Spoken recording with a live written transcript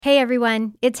Hey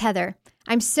everyone, it's Heather.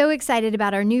 I'm so excited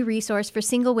about our new resource for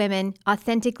single women,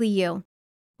 Authentically You.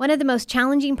 One of the most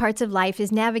challenging parts of life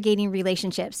is navigating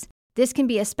relationships. This can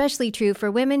be especially true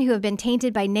for women who have been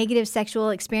tainted by negative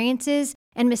sexual experiences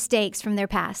and mistakes from their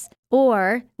past,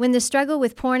 or when the struggle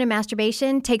with porn and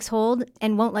masturbation takes hold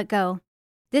and won't let go.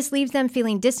 This leaves them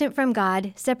feeling distant from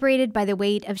God, separated by the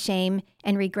weight of shame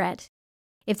and regret.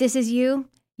 If this is you,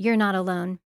 you're not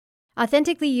alone.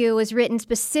 Authentically You was written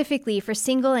specifically for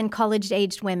single and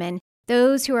college-aged women,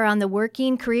 those who are on the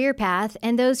working career path,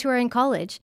 and those who are in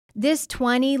college. This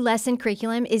 20-lesson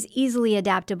curriculum is easily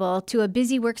adaptable to a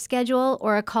busy work schedule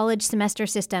or a college semester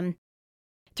system.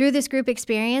 Through this group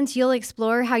experience, you'll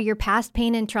explore how your past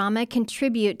pain and trauma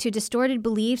contribute to distorted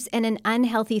beliefs and an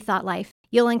unhealthy thought life.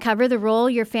 You'll uncover the role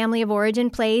your family of origin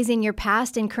plays in your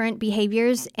past and current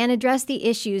behaviors and address the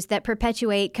issues that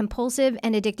perpetuate compulsive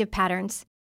and addictive patterns.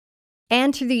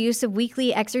 And through the use of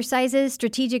weekly exercises,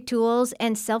 strategic tools,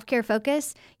 and self-care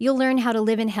focus, you'll learn how to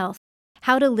live in health,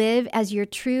 how to live as your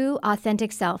true,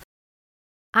 authentic self.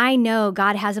 I know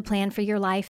God has a plan for your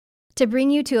life to bring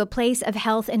you to a place of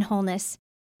health and wholeness.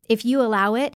 If you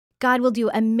allow it, God will do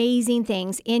amazing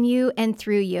things in you and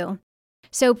through you.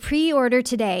 So pre-order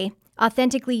today,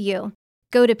 Authentically You.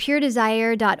 Go to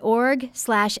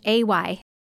puredesire.org/AY.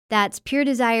 That's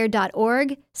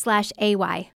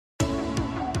puredesire.org/AY.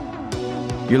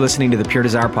 You're listening to the Pure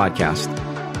Desire Podcast,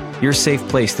 your safe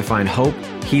place to find hope,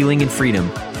 healing, and freedom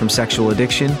from sexual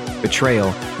addiction, betrayal,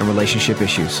 and relationship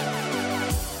issues.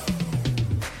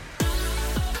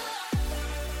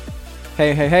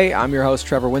 Hey, I'm your host,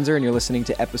 Trevor Windsor, and you're listening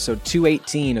to episode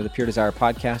 218 of the Pure Desire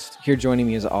Podcast. Here joining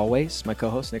me as always, my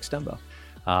co-host, Nick Stumbo.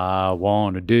 I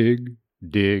want to dig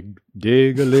a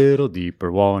little deeper.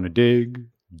 Want to dig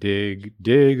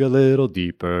a little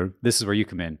deeper. This is where you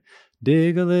come in.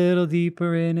 Dig a little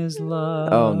deeper in his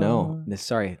love. Oh no,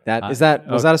 sorry. Was that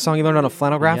a song you learned on a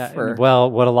flannel graph? Yeah, or?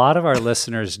 Well, what a lot of our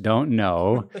listeners don't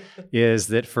know is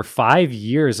that for 5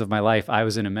 years of my life, I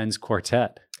was in a men's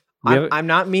quartet. I'm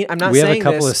not saying have a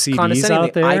couple this of CDs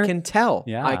out there. I can tell.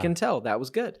 Yeah. I can tell. That was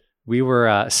good. We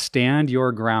were Stand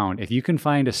Your Ground. If you can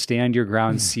find a Stand Your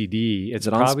Ground CD, it's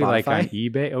probably like on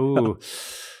eBay. Oh.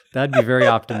 That'd be very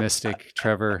optimistic,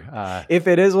 Trevor. If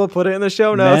it is, we'll put it in the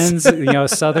show notes.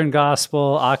 Men's, Southern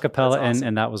gospel, a cappella, awesome.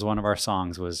 and that was one of our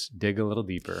songs, was Dig a Little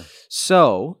Deeper.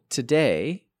 So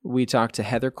today we talked to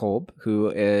Heather Kolb,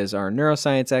 who is our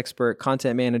neuroscience expert,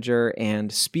 content manager,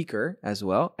 and speaker as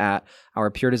well at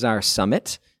our Pure Desire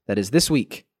Summit. That is this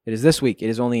week. It is this week. It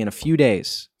is only in a few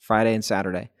days, Friday and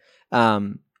Saturday.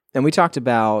 And we talked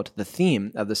about the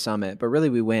theme of the summit, but really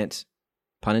we went,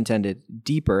 pun intended,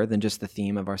 deeper than just the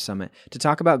theme of our summit to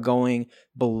talk about going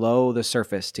below the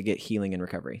surface to get healing and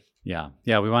recovery. Yeah.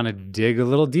 We want to dig a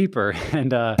little deeper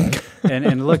and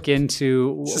look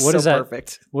into what is that?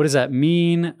 Perfect. What does that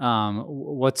mean?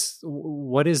 What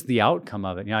is the outcome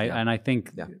of it? And I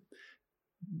think,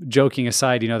 joking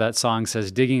aside, that song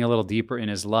says digging a little deeper in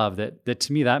his love. That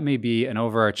to me, that may be an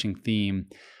overarching theme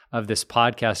of this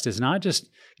podcast, is not just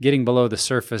getting below the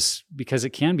surface, because it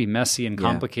can be messy and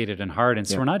complicated and hard. And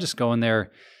so we're not just going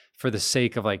there for the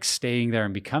sake of like staying there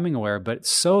and becoming aware, but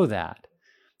so that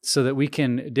we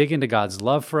can dig into God's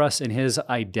love for us and his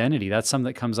identity. That's something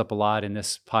that comes up a lot in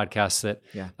this podcast that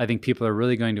I think people are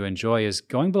really going to enjoy. Is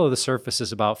going below the surface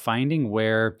is about finding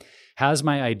where has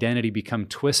my identity become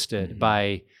twisted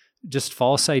by just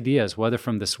false ideas, whether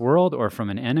from this world or from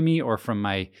an enemy or from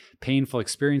my painful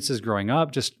experiences growing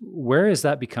up. Just where has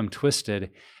that become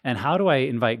twisted? And how do I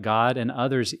invite God and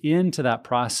others into that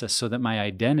process so that my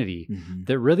identity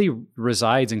that really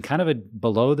resides in kind of a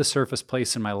below the surface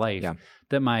place in my life,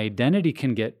 that my identity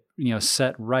can get,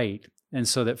 set right. And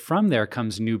so that from there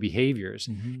comes new behaviors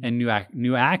and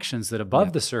new actions that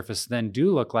above the surface then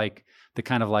do look like the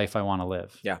kind of life I want to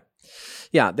live.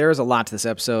 Yeah, there is a lot to this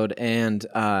episode, and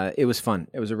it was fun.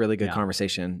 It was a really good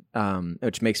conversation,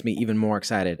 which makes me even more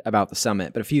excited about the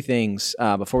summit. But a few things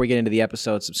before we get into the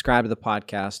episode: subscribe to the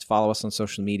podcast, follow us on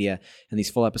social media, and these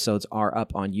full episodes are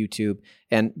up on YouTube.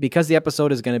 And because the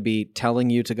episode is going to be telling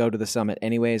you to go to the summit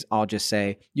anyways, I'll just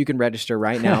say you can register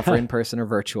right now for in-person or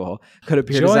virtual. Go to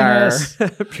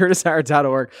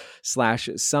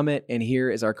puredesire.org/summit, and here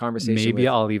is our conversation. Maybe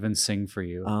I'll even sing for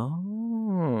you.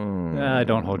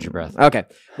 Don't hold your breath. Okay.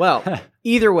 Well,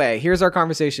 either way, here's our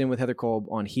conversation with Heather Kolb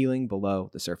on healing below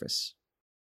the surface.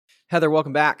 Heather,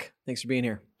 welcome back. Thanks for being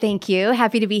here. Thank you.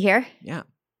 Happy to be here. Yeah.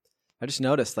 I just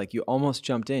noticed you almost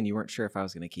jumped in. You weren't sure if I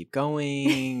was going to keep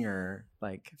going or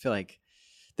I feel like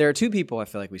there are two people I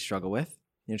feel like we struggle with.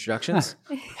 introductions.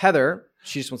 Heather,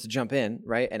 she just wants to jump in,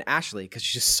 right? And Ashley, because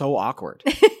she's just so awkward.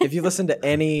 If you listen to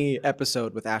any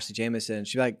episode with Ashley Jamison,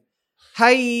 she'd be like,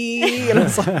 hi. And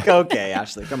it's like, okay,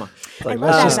 Ashley, come on. Like,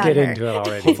 let's just get into it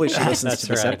already. Hopefully she listens to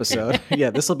this episode. Yeah,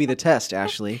 this will be the test,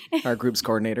 Ashley, our group's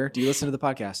coordinator. Do you listen to the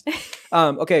podcast?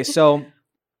 Okay, so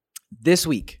this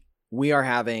week we are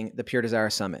having the Pure Desire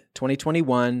Summit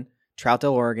 2021,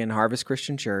 Troutdale, Oregon, Harvest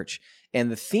Christian Church.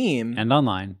 And the theme... And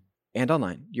online.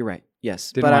 You're right.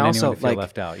 Yes. Didn't want anyone to feel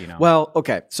left out, Well,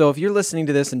 okay. So if you're listening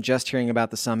to this and just hearing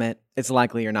about the summit, it's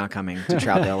likely you're not coming to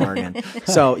Troutdale, Oregon.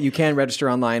 So you can register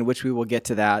online, which we will get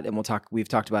to that. And we've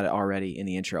talked about it already in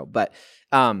the intro. But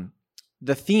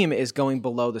the theme is going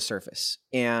below the surface.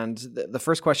 And the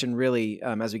first question really,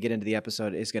 as we get into the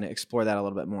episode, is going to explore that a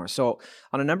little bit more. So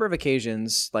on a number of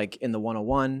occasions, like in the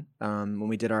 101, when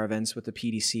we did our events with the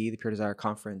PDC, the Pure Desire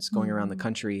Conference, going around the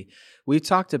country, we've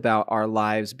talked about our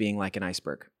lives being like an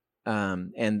iceberg.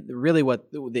 And really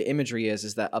what the imagery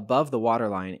is that above the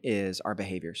waterline is our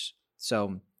behaviors.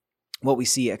 So what we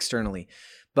see externally.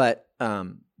 But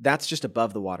that's just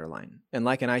above the waterline. And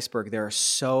like an iceberg, there's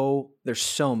so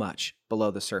much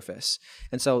below the surface.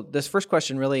 And so this first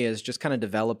question really is just kind of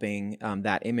developing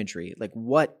that imagery. Like,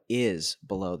 what is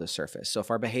below the surface? So if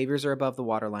our behaviors are above the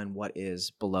waterline, what is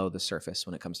below the surface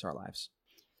when it comes to our lives?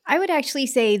 I would actually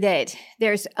say that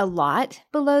there's a lot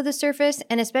below the surface.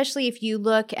 And especially if you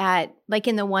look at, like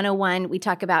in the 101, we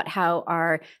talk about how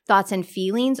our thoughts and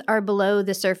feelings are below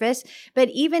the surface. But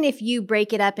even if you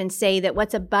break it up and say that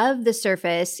what's above the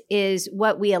surface is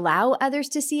what we allow others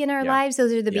to see in our lives,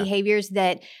 those are the behaviors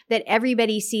that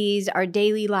everybody sees, our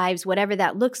daily lives, whatever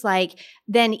that looks like,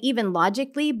 then even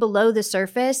logically below the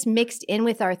surface, mixed in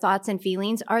with our thoughts and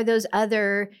feelings, are those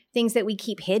other things that we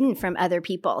keep hidden from other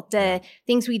people, the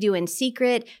things we do in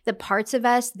secret, the parts of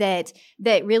us that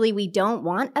really we don't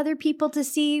want other people to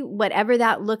see, whatever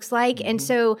that looks like. Mm-hmm. And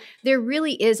so there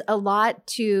really is a lot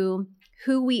to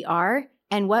who we are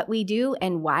and what we do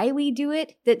and why we do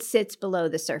it that sits below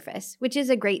the surface, which is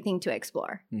a great thing to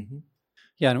explore. Mm-hmm.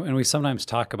 Yeah, and we sometimes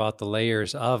talk about the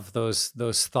layers of those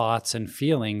thoughts and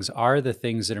feelings are the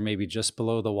things that are maybe just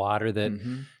below the water that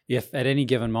if at any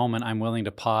given moment I'm willing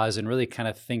to pause and really kind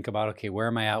of think about, okay, where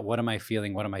am I at? What am I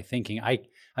feeling? What am I thinking?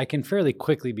 I can fairly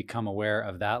quickly become aware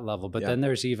of that level. But then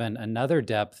there's even another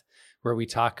depth where we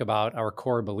talk about our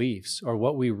core beliefs or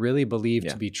what we really believe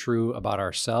to be true about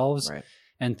ourselves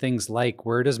and things like,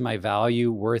 where does my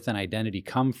value, worth, and identity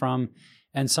come from?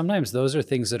 And sometimes those are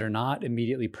things that are not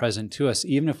immediately present to us,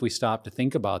 even if we stop to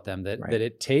think about them, that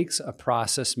it takes a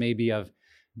process maybe of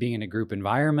being in a group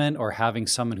environment or having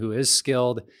someone who is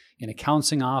skilled in a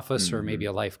counseling office or maybe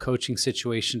a life coaching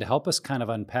situation to help us kind of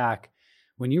unpack.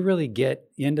 When you really get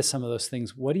into some of those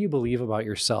things, what do you believe about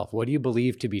yourself? What do you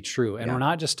believe to be true? And we're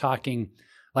not just talking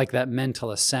like that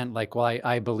mental assent, like, well,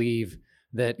 I believe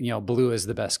that, blue is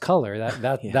the best color.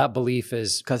 That belief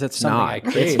is because it's something not. I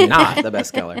create. It's not the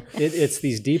best color. It's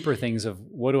these deeper things of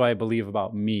what do I believe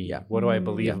about me? Yeah. What do I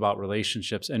believe about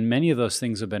relationships? And many of those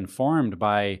things have been formed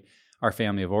by our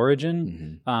family of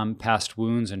origin, past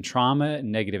wounds and trauma,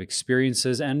 and negative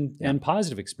experiences and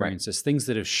positive experiences, things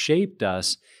that have shaped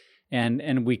us.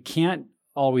 And we can't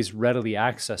always readily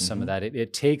access some of that.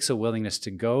 It takes a willingness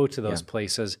to go to those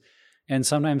places. And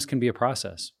sometimes can be a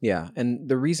process. Yeah. And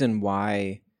the reason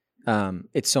why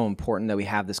it's so important that we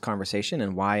have this conversation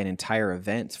and why an entire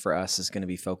event for us is going to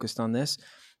be focused on this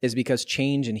is because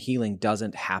change and healing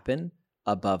doesn't happen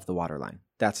above the waterline.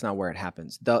 That's not where it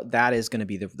happens. That is going to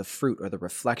be the fruit or the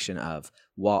reflection of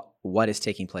what is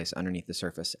taking place underneath the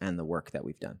surface and the work that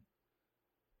we've done.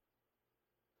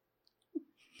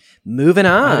 Moving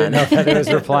on. I didn't know if Heather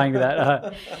was replying to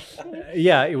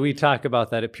that. We talk about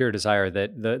that at Pure Desire,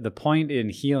 that the point in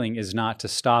healing is not to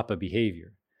stop a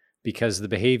behavior, because the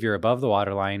behavior above the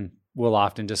waterline will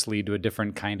often just lead to a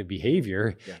different kind of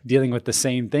behavior, dealing with the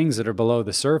same things that are below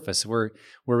the surface. We're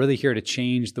really here to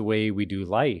change the way we do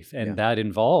life, and that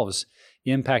involves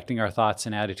impacting our thoughts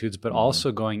and attitudes, but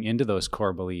also going into those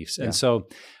core beliefs. And so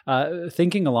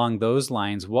thinking along those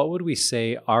lines, what would we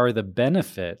say are the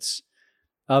benefits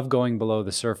of going below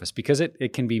the surface? Because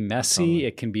it can be messy,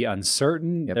 it can be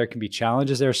uncertain, there can be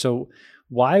challenges there. So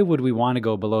why would we want to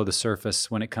go below the surface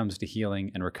when it comes to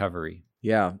healing and recovery?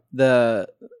 Yeah. The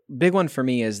big one for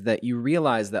me is that you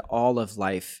realize that all of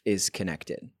life is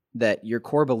connected, that your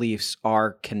core beliefs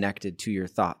are connected to your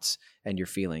thoughts and your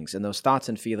feelings. And those thoughts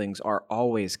and feelings are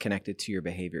always connected to your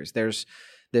behaviors. There's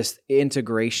this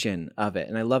integration of it.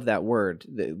 And I love that word,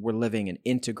 that we're living an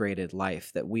integrated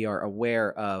life, that we are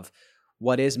aware of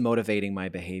what is motivating my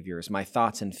behaviors, my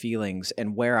thoughts and feelings,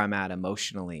 and where I'm at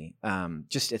emotionally.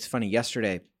 It's funny,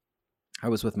 yesterday I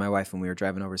was with my wife when we were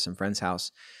driving over to some friend's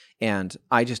house, and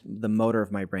the motor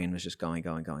of my brain was just going.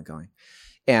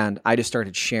 And I just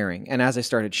started sharing. And as I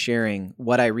started sharing,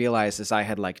 what I realized is I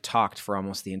had like talked for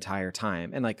almost the entire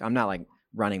time. And like, I'm not like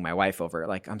running my wife over,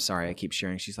 like, I'm sorry, I keep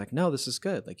sharing. She's like, no, this is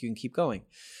good. Like, you can keep going.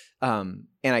 And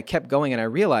I kept going, and I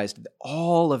realized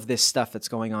all of this stuff that's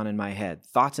going on in my head,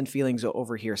 thoughts and feelings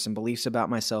over here, some beliefs about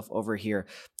myself over here,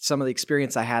 some of the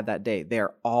experience I had that day,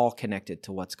 they're all connected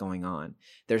to what's going on.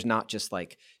 There's not just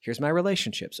like, here's my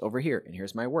relationships over here, and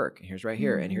here's my work, and here's right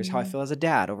here, and here's how I feel as a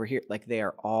dad over here. Like, they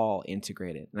are all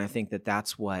integrated. And I think that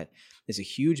that's what is a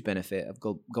huge benefit of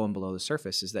going below the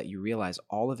surface, is that you realize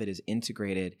all of it is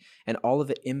integrated and all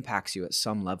of it impacts you at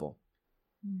some level.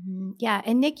 Mm-hmm. Yeah.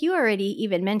 And Nick, you already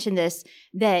even mentioned this,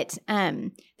 that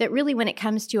really when it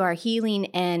comes to our healing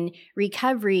and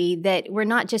recovery, that we're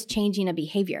not just changing a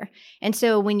behavior. And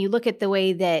so when you look at the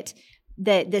way that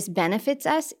this benefits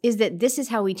us, is that this is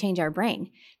how we change our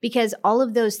brain, because all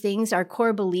of those things are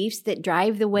core beliefs that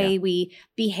drive the way we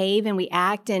behave and we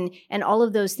act, and all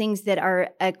of those things that are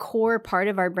a core part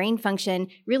of our brain function.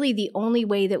 Really, the only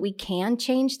way that we can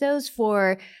change those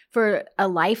for a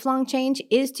lifelong change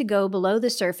is to go below the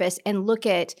surface and look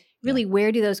at really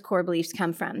where do those core beliefs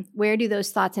come from? Where do those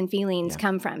thoughts and feelings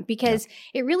come from? Because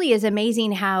it really is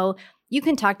amazing how you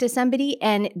can talk to somebody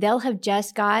and they'll have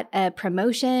just got a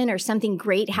promotion or something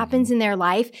great happens in their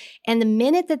life. And the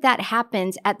minute that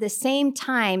happens, at the same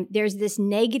time, there's this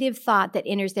negative thought that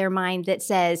enters their mind that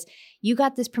says, you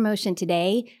got this promotion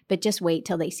today, but just wait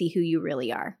till they see who you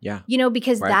really are. Yeah.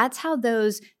 Because that's how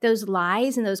those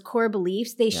lies and those core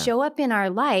beliefs, they show up in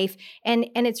our life. And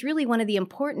it's really one of the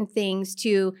important things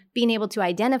to being able to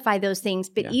identify those things,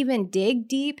 but even dig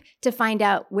deep to find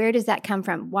out, where does that come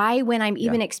from? Why, when I'm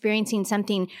even experiencing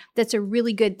something that's a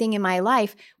really good thing in my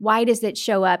life, why does it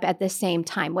show up at the same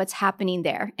time? What's happening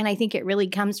there? And I think it really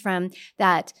comes from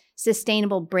that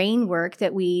sustainable brain work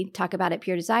that we talk about at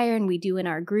Pure Desire and we do in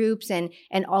our groups, and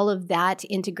all of that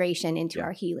integration into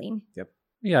our healing. Yep.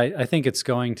 Yeah, I think it's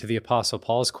going to the Apostle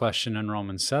Paul's question in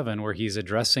Romans 7, where he's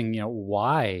addressing,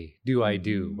 why do I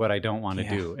do what I don't want to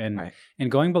do?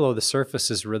 And going below the surface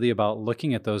is really about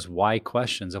looking at those why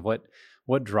questions of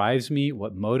what drives me,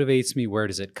 what motivates me, where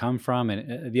does it come from?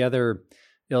 And the other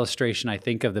illustration I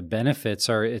think of the benefits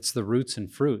it's the roots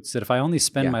and fruits, that if I only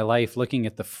spend my life looking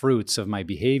at the fruits of my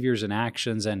behaviors and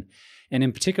actions, and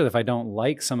in particular, if I don't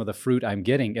like some of the fruit I'm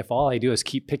getting, if all I do is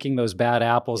keep picking those bad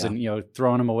apples and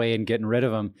throwing them away and getting rid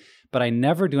of them, but I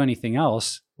never do anything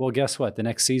else, well, guess what? The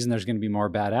next season there's going to be more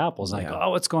bad apples. And I go, oh,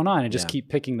 what's going on? And just keep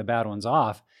picking the bad ones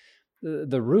off.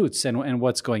 The roots and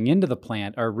what's going into the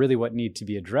plant are really what need to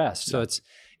be addressed. So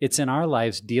it's in our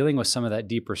lives dealing with some of that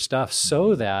deeper stuff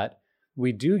so that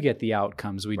we do get the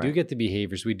outcomes, we do get the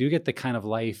behaviors, we do get the kind of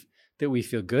life that we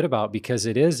feel good about, because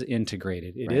it is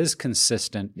integrated, it is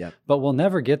consistent, but we'll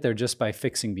never get there just by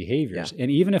fixing behaviors. And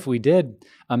even if we did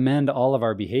amend all of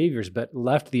our behaviors, but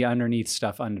left the underneath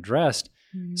stuff unaddressed,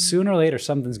 sooner or later,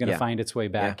 something's going to find its way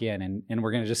back in, and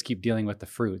we're going to just keep dealing with the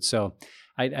fruit. So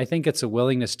I think it's a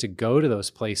willingness to go to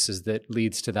those places that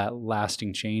leads to that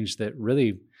lasting change that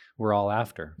really we're all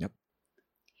after. Yep.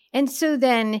 And so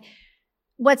then,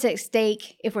 what's at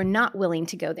stake if we're not willing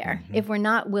to go there, if we're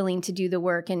not willing to do the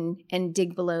work and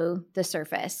dig below the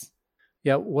surface?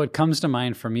 Yeah, what comes to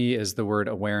mind for me is the word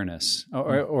awareness,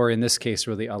 or in this case,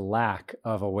 really a lack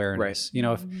of awareness.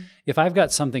 Right. If I've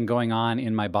got something going on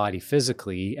in my body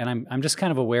physically, and I'm just kind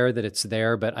of aware that it's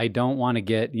there, but I don't want to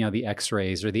get the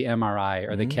X-rays or the MRI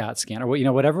or the CAT scan or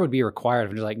whatever would be required.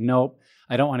 I'm just like, nope,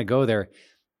 I don't want to go there.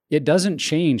 It doesn't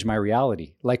change my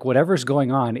reality. Like, whatever's going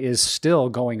on is still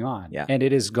going on, and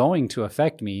it is going to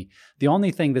affect me. The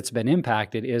only thing that's been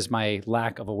impacted is my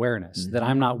lack of awareness, that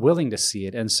I'm not willing to see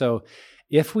it. And so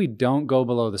if we don't go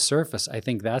below the surface, I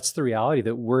think that's the reality,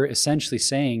 that we're essentially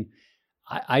saying,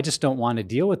 I just don't want to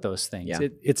deal with those things. Yeah.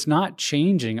 It's not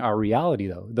changing our reality,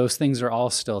 though. Those things are all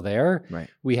still there. Right.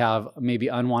 We have maybe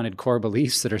unwanted core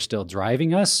beliefs that are still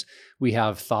driving us. We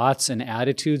have thoughts and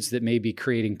attitudes that may be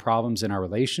creating problems in our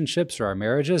relationships or our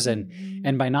marriages.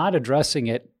 And by not addressing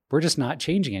it, we're just not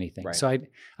changing anything. Right. So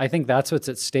I think that's what's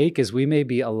at stake, is we may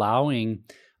be allowing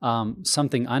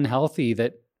something unhealthy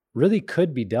that really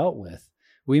could be dealt with.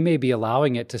 We may be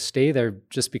allowing it to stay there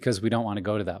just because we don't want to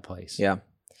go to that place. Yeah.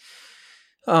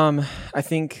 I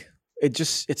think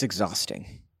it's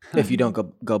exhausting if you don't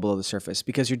go below the surface,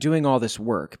 because you're doing all this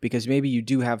work, because maybe you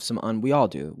do have we all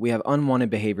do. We have unwanted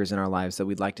behaviors in our lives that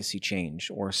we'd like to see change,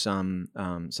 or some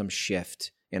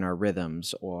shift in our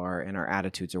rhythms or in our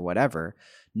attitudes or whatever.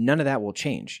 None of that will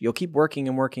change. You'll keep working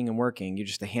and working and working. You're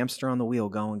just a hamster on the wheel,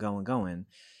 going.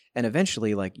 And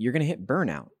eventually, you're going to hit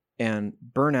burnout. And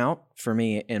burnout for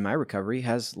me in my recovery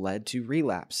has led to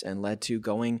relapse and led to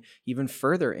going even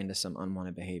further into some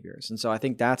unwanted behaviors. And so I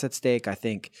think that's at stake. I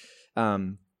think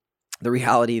the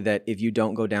reality that if you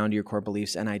don't go down to your core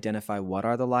beliefs and identify what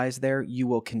are the lies there, you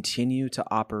will continue to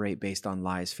operate based on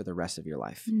lies for the rest of your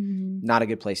life. Not a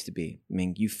good place to be. I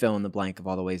mean, you fill in the blank of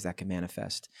all the ways that can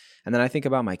manifest. And then I think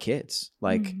about my kids.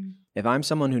 Like, if I'm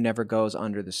someone who never goes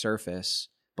under the surface,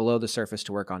 below the surface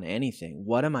to work on anything,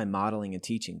 what am I modeling and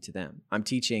teaching to them? I'm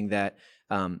teaching that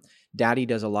daddy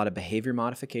does a lot of behavior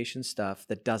modification stuff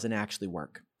that doesn't actually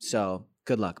work. So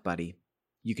good luck, buddy.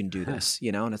 You can do this,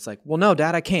 and it's like, well, no,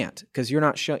 dad, I can't, because you're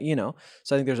not So I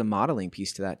think there's a modeling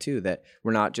piece to that too, that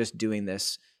we're not just doing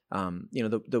this.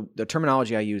 The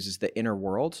terminology I use is the inner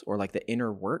world, or like the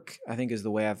inner work, I think is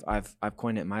the way I've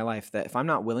coined it in my life, that if I'm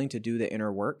not willing to do the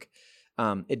inner work,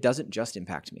 it doesn't just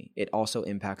impact me. It also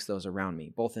impacts those around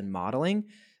me, both in modeling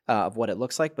of what it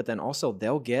looks like, but then also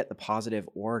they'll get the positive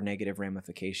or negative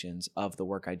ramifications of the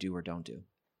work I do or don't do.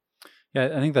 Yeah,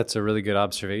 I think that's a really good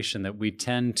observation, that we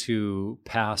tend to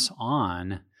pass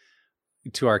on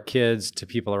to our kids, to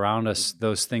people around us,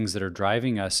 those things that are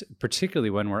driving us, particularly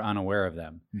when we're unaware of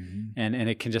them. And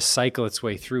it can just cycle its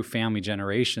way through family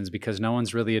generations because no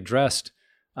one's really addressed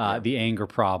the anger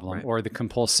problem or the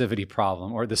compulsivity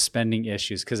problem or the spending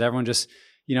issues, because everyone just,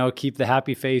 keep the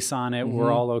happy face on it.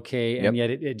 We're all okay. And yet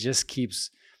it just keeps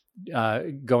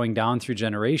going down through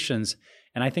generations.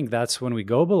 And I think that's when we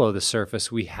go below the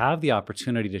surface, we have the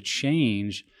opportunity to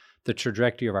change the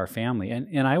trajectory of our family.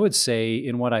 And I would say,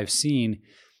 in what I've seen,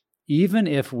 even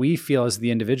if we feel as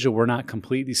the individual we're not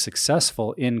completely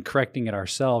successful in correcting it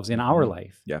ourselves in our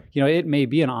life, it may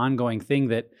be an ongoing thing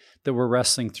that we're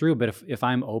wrestling through. But if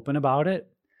I'm open about it,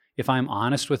 if I'm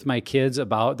honest with my kids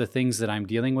about the things that I'm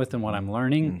dealing with and what I'm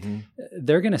learning,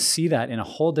 they're going to see that in a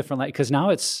whole different light, because now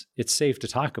it's safe to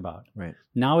talk about. Right.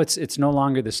 Now it's no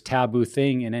longer this taboo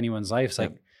thing in anyone's life. It's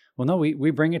like, well, no,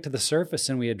 we bring it to the surface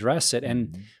and we address it.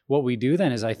 And what we do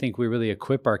then is, I think we really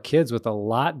equip our kids with a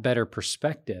lot better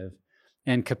perspective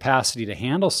and capacity to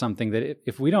handle something that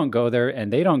if we don't go there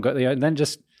and they don't go there, then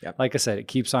just, like I said, it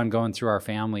keeps on going through our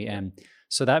family. And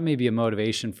so that may be a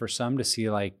motivation for some to see,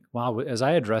 like, wow, as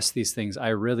I address these things, I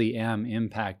really am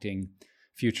impacting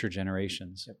future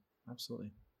generations. Yep,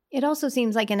 absolutely. It also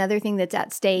seems like another thing that's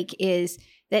at stake is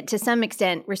that, to some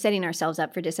extent, we're setting ourselves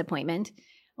up for disappointment,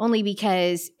 only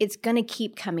because it's going to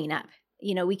keep coming up.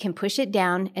 We can push it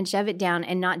down and shove it down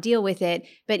and not deal with it.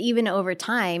 But even over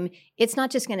time, it's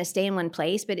not just going to stay in one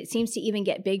place, but it seems to even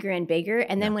get bigger and bigger.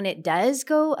 And then when it does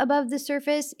go above the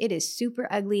surface, it is super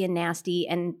ugly and nasty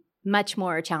and much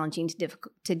more challenging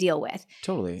to deal with.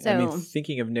 Totally. So, I mean,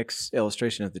 thinking of Nick's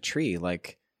illustration of the tree,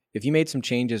 like, if you made some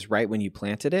changes right when you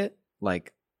planted it,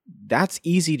 like, that's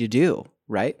easy to do,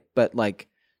 right? But like,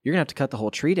 you're gonna have to cut the whole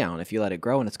tree down if you let it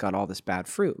grow and it's got all this bad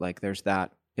fruit. Like, there's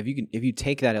that. If you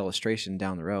take that illustration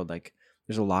down the road, like,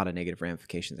 there's a lot of negative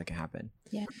ramifications that can happen.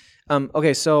 Yeah.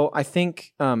 Okay. So I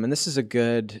think, and this is a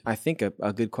good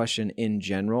question in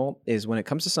general, is when it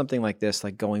comes to something like this,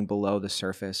 like going below the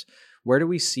surface, where do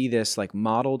we see this like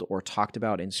modeled or talked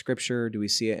about in Scripture? Do we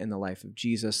see it in the life of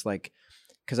Jesus? Like,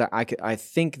 because I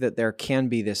think that there can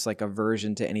be this like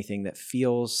aversion to anything that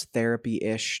feels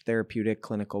therapy-ish, therapeutic,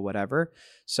 clinical, whatever.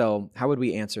 So how would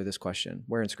we answer this question?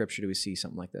 Where in Scripture do we see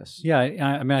something like this? Yeah,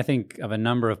 I mean, I think of a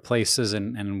number of places,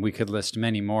 and we could list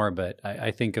many more, but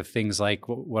I think of things like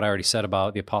what I already said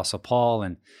about the Apostle Paul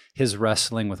and his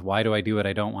wrestling with, why do I do what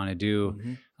I don't want to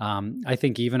do? I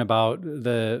think even about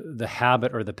the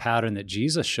habit or the pattern that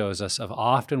Jesus shows us of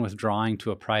often withdrawing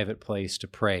to a private place to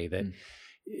pray, that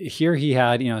here he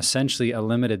had, essentially a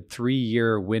limited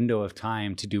 3-year window of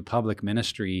time to do public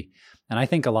ministry. And I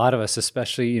think a lot of us,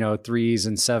 especially, 3s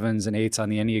and 7s and 8s on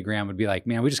the Enneagram, would be like,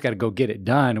 man, we just got to go get it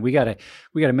done. We got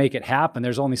to make it happen.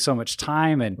 There's only so much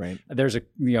time. And there's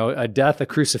a death, a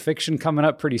crucifixion coming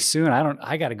up pretty soon.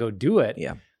 I got to go do it.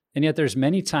 Yeah. And yet there's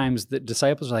many times that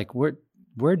disciples are like,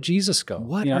 where'd Jesus go?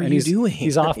 What are you doing?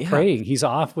 He's off praying. He's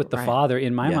off with the Father.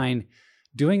 In my mind,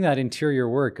 doing that interior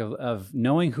work of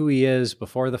knowing who he is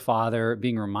before the Father,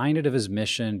 being reminded of his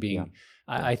mission,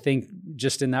 I think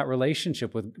just in that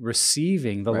relationship with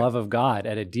receiving the love of God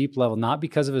at a deep level, not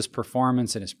because of his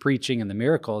performance and his preaching and the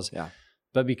miracles,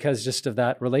 but because just of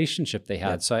that relationship they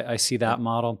had. So I see that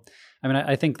model. I mean,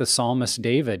 I think the psalmist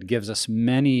David gives us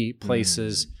many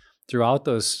places throughout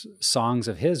those songs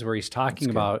of his where he's talking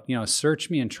about, search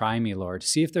me and try me, Lord.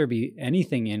 See if there be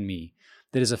anything in me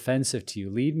that is offensive to you.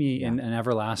 Lead me in an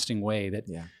everlasting way. That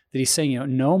he's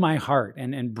saying, know my heart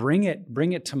and bring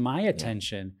it to my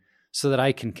attention so that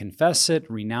I can confess it,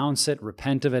 renounce it,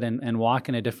 repent of it, and walk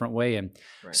in a different way. And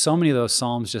so many of those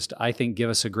Psalms just, I think, give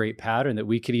us a great pattern that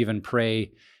we could even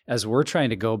pray as we're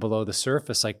trying to go below the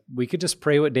surface. Like, we could just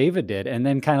pray what David did and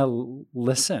then kind of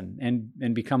listen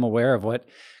and become aware of what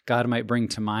God might bring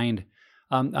to mind.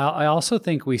 I also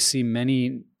think we see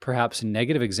many perhaps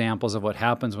negative examples of what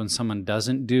happens when someone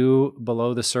doesn't do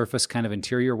below the surface kind of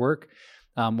interior work.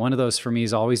 One of those for me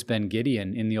has always been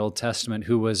Gideon in the Old Testament,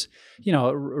 who was,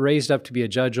 raised up to be a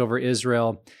judge over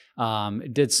Israel,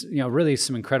 did, really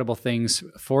some incredible things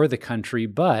for the country.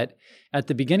 But at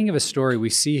the beginning of his story, we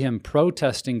see him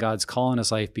protesting God's call in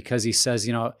his life because he says,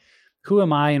 who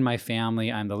am I and my family?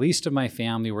 I'm the least of my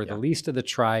family. We're the least of the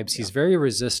tribes. He's very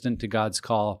resistant to God's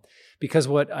call because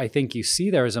what I think you see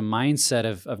there is a mindset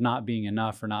of not being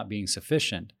enough or not being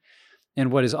sufficient. And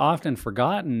what is often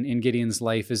forgotten in Gideon's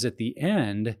life is at the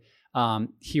end,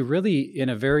 he really, in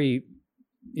a very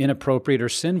inappropriate or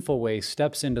sinful way,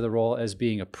 steps into the role as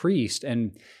being a priest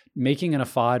and making an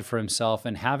ephod for himself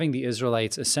and having the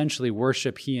Israelites essentially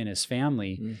worship he and his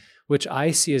family, which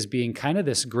I see as being kind of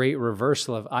this great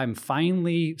reversal of, I'm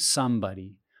finally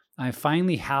somebody. I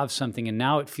finally have something, and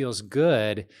now it feels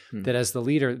good that as the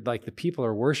leader, like the people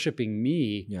are worshiping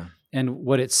me. Yeah. And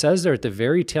what it says there at the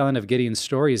very tail end of Gideon's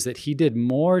story is that he did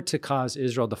more to cause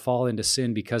Israel to fall into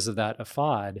sin because of that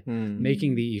ephod,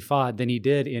 making the ephod, than he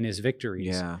did in his victories.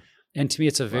 Yeah. And to me,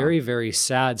 it's a very, very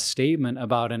sad statement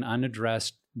about an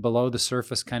unaddressed, below the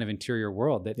surface kind of interior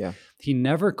world, that he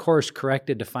never course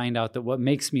corrected to find out that what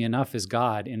makes me enough is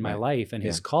God in my life and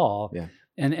his call. Yeah.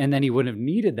 And then he wouldn't have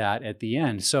needed that at the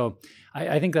end. So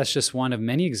I think that's just one of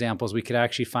many examples we could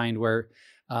actually find where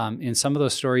in some of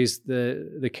those stories,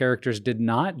 the characters did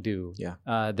not do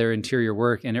their interior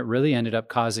work, and it really ended up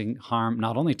causing harm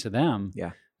not only to them,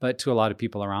 but to a lot of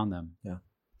people around them. Yeah.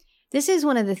 This is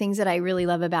one of the things that I really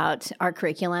love about our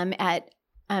curriculum at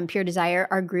Pure Desire,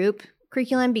 our group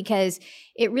curriculum, because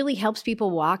it really helps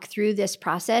people walk through this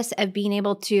process of being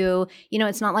able to,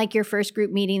 it's not like your first group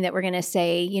meeting that we're going to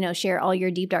say, share all your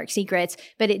deep, dark secrets,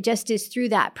 but it just is through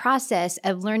that process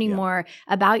of learning more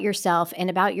about yourself and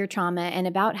about your trauma and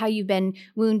about how you've been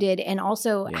wounded, and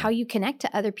also how you connect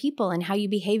to other people and how you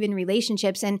behave in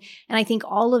relationships. And I think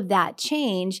all of that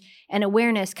change and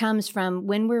awareness comes from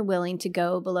when we're willing to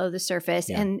go below the surface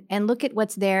and look at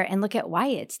what's there and look at why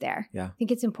it's there. Yeah. I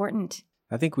think it's important.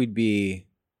 I think we'd be,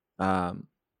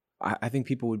 I think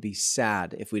people would be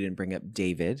sad if we didn't bring up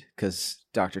David, because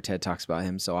Dr. Ted talks about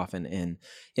him so often in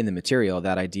the material,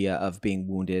 that idea of being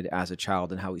wounded as a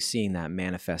child and how he's seeing that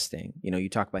manifesting. You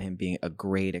talk about him being a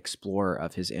great explorer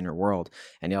of his inner world,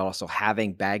 and also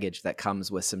having baggage that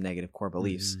comes with some negative core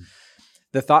beliefs.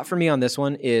 The thought for me on this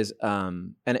one is,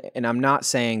 and I'm not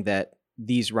saying that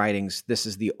these writings, this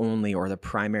is the only or the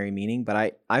primary meaning,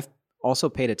 but I've also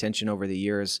paid attention over the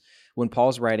years when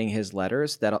Paul's writing his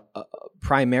letters that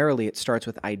primarily it starts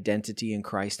with identity in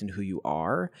Christ and who you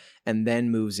are, and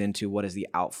then moves into what is the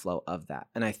outflow of that.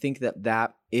 And I think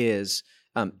that is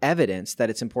evidence that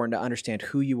it's important to understand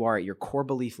who you are at your core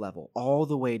belief level, all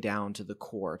the way down to the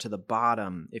core, to the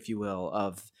bottom, if you will,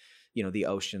 of the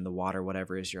ocean, the water,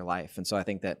 whatever is your life. And so I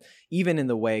think that even in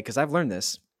the way, because I've learned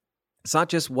this, it's not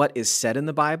just what is said in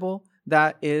the Bible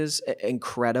that is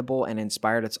incredible and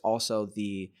inspired. It's also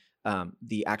the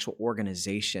actual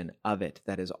organization of it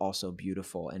that is also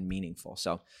beautiful and meaningful.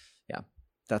 So yeah,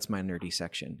 that's my nerdy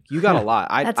section. You got a lot.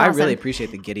 I really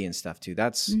appreciate the Gideon stuff too.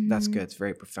 That's good. It's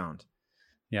very profound.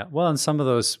 Yeah. Well, and some of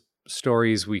those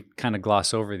stories we kind of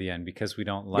gloss over the end because we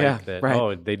don't like that. Right.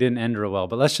 Oh, they didn't end real well,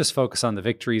 but let's just focus on the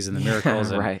victories and the miracles.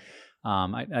 And, right.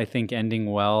 I think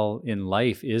ending well in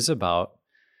life is about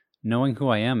knowing who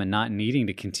I am and not needing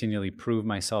to continually prove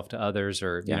myself to others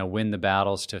or win the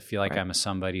battles to feel like I'm a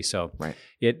somebody. So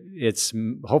it's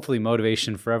hopefully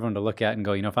motivation for everyone to look at and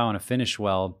go, if I want to finish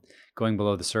well, going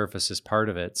below the surface is part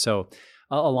of it. So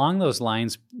along those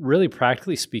lines, really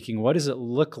practically speaking, what does it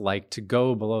look like to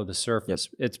go below the surface?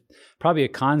 Yep. It's probably a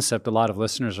concept a lot of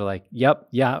listeners are like, yep,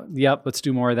 let's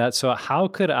do more of that. So how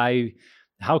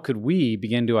could we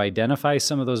begin to identify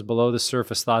some of those below the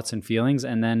surface thoughts and feelings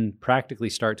and then practically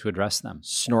start to address them?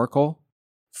 Snorkel,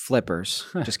 flippers.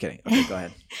 Just kidding. Okay, go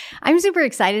ahead. I'm super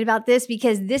excited about this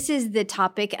because this is the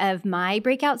topic of my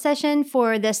breakout session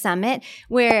for the summit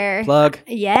where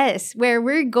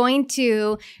we're going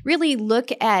to really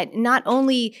look at not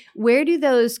only where do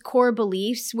those core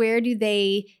beliefs, where do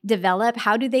they develop,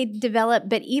 how do they develop,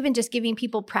 but even just giving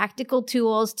people practical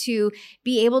tools to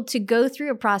be able to go through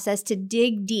a process to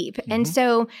dig deep. And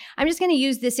so I'm just going to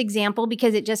use this example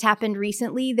because it just happened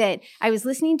recently that I was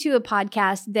listening to a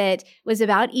podcast that was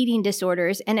about about eating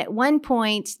disorders. And at one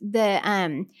point,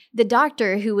 the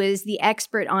doctor who was the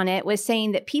expert on it was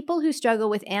saying that people who struggle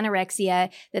with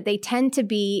anorexia, that they tend to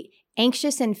be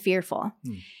anxious and fearful.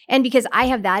 And because I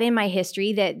have that in my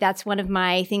history, that's one of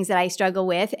my things that I struggle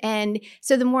with. And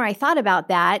so the more I thought about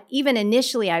that, even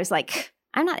initially I was like,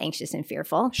 I'm not anxious and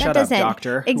fearful. Shut up,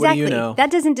 doctor. Exactly. What do you know?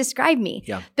 That doesn't describe me.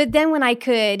 Yeah. But then when I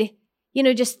could,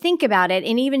 just think about it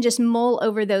and even just mull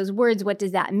over those words, what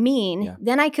does that mean? Yeah.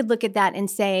 Then I could look at that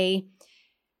and say,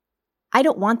 I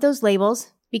don't want those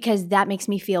labels because that makes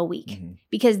me feel weak. Mm-hmm.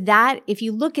 Because that, if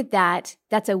you look at that,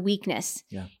 that's a weakness.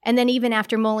 Yeah. And then even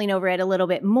after mulling over it a little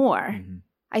bit more, Mm-hmm.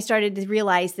 I started to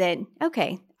realize that,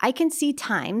 okay, I can see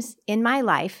times in my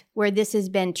life where this has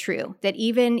been true, that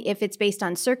even if it's based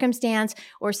on circumstance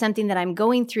or something that I'm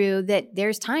going through, that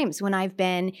there's times when I've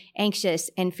been anxious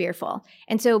and fearful.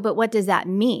 And so, but what does that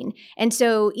mean? And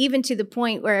so even to the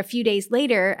point where a few days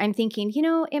later, I'm thinking,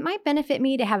 it might benefit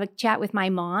me to have a chat with my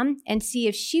mom and see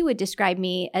if she would describe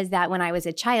me as that when I was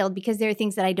a child, because there are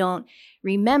things that I don't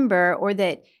remember or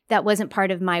that wasn't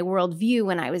part of my worldview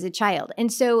when I was a child.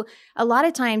 And so a lot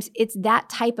of times it's that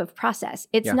type of process.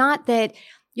 It's not that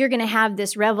you're going to have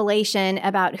this revelation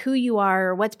about who you are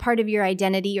or what's part of your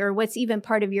identity or what's even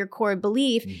part of your core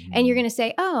belief. Mm-hmm. And you're going to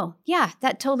say, oh, yeah,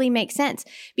 that totally makes sense.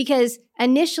 Because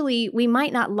initially we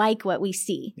might not like what we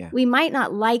see. Yeah. We might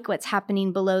not like what's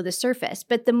happening below the surface.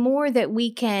 But the more that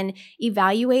we can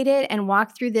evaluate it and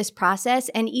walk through this process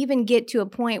and even get to a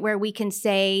point where we can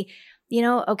say,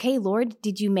 okay, Lord,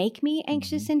 did you make me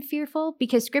anxious and fearful?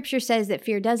 Because scripture says that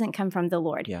fear doesn't come from the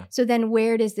Lord. Yeah. So then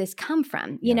where does this come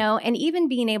from? You know, and even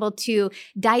being able to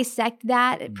dissect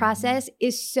that process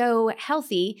is so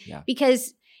healthy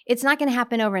because it's not going to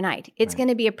happen overnight. It's going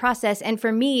to be a process. And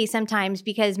for me, sometimes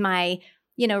because my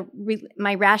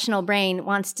rational brain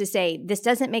wants to say, this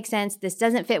doesn't make sense. This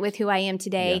doesn't fit with who I am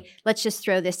today. Yeah. Let's just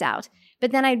throw this out.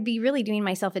 But then I'd be really doing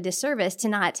myself a disservice to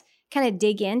not kind of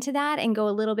dig into that and go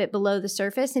a little bit below the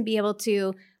surface and be able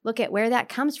to look at where that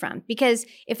comes from. Because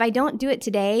if I don't do it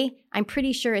today, I'm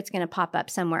pretty sure it's going to pop up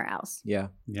somewhere else. Yeah.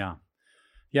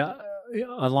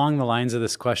 Along the lines of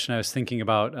this question, I was thinking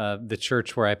about the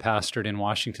church where I pastored in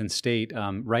Washington State.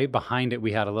 Right behind it,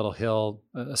 we had a little hill,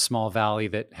 a small valley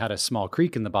that had a small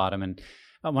creek in the bottom. And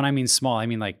when I mean small, I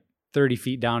mean like 30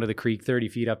 feet down to the creek, 30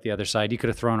 feet up the other side. You could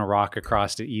have thrown a rock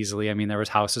across it easily. I mean, there was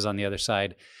houses on the other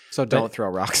side. So don't throw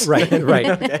rocks. Right.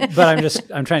 Okay. But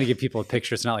I'm trying to give people a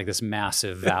picture. It's not like this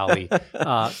massive valley.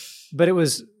 But it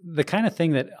was the kind of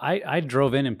thing that I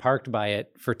drove in and parked by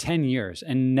it for 10 years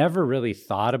and never really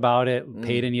thought about it,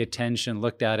 paid any attention,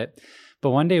 looked at it. But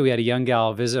one day we had a young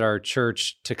gal visit our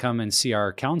church to come and see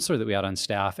our counselor that we had on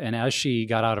staff. And as she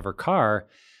got out of her car,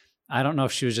 I don't know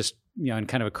if she was just in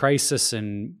kind of a crisis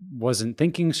and wasn't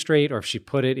thinking straight, or if she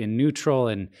put it in neutral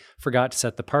and forgot to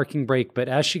set the parking brake. But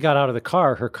as she got out of the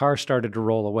car, her car started to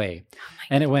roll away.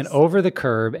 And it went over the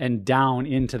curb and down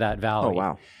into that valley. Oh,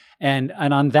 wow. And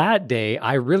on that day,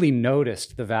 I really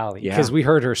noticed the valley because we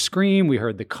heard her scream. We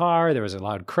heard the car. There was a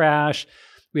loud crash.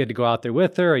 We had to go out there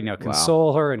with her,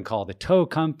 console her and call the tow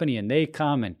company, and they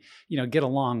come and, get a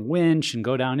long winch and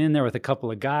go down in there with a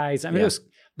couple of guys. I mean, it was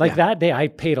like that day I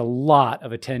paid a lot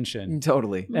of attention.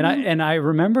 Totally. And I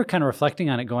remember kind of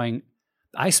reflecting on it going,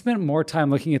 I spent more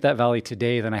time looking at that valley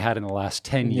today than I had in the last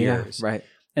 10 years. Right.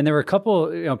 And there were a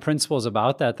couple principles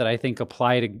about that I think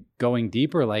apply to going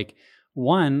deeper. Like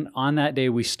one, on that day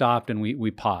we stopped and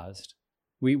we paused.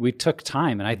 We took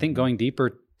time. And I think going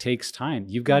deeper takes time.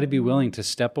 You've got to be willing to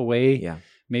step away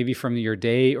maybe from your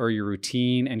day or your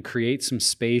routine and create some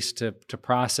space to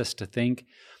process, to think.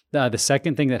 The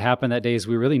second thing that happened that day is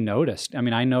we really noticed. I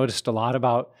mean, I noticed a lot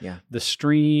about the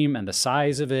stream and the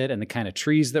size of it and the kind of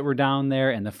trees that were down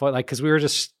there and because we were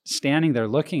just standing there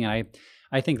looking. And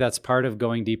I think that's part of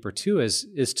going deeper too,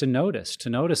 is to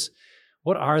notice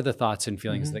what are the thoughts and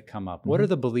feelings that come up? What are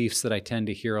the beliefs that I tend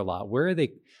to hear a lot? Where are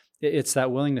they? It's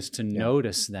that willingness to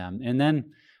notice them. And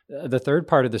then the third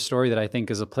part of the story that I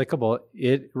think is applicable,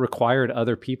 it required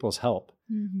other people's help.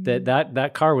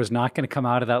 That car was not going to come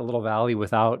out of that little valley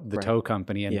without the tow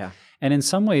company. And in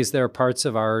some ways, there are parts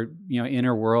of our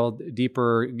inner world,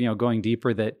 deeper, going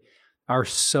deeper, that are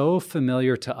so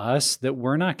familiar to us that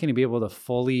we're not going to be able to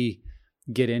fully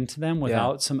get into them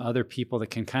without some other people that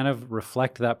can kind of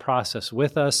reflect that process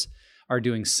with us, are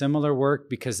doing similar work,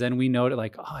 because then we know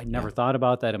that I never thought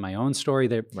about that in my own story.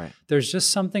 There's just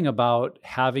something about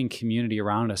having community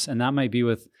around us, and that might be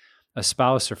with a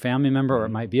spouse or family member, or it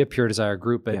might be a Pure Desire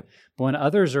group. But when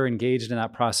others are engaged in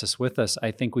that process with us,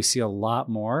 I think we see a lot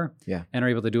more and are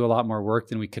able to do a lot more work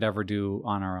than we could ever do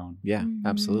on our own. Yeah,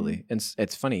 absolutely. And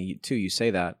it's funny too, you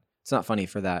say that. It's not funny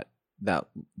for that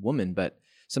woman, but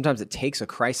sometimes it takes a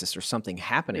crisis or something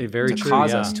happening to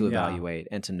cause us to evaluate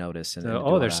and to notice. And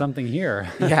there's something here.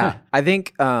 Yeah. I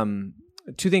think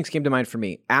two things came to mind for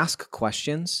me. Ask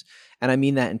questions. And I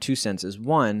mean that in two senses.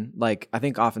 One, like, I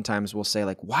think oftentimes we'll say,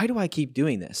 like, why do I keep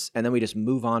doing this? And then we just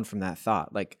move on from that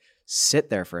thought. Like, sit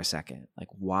there for a second. Like,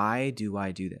 why do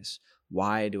I do this?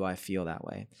 Why do I feel that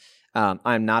way?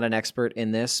 I'm not an expert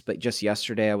in this, but just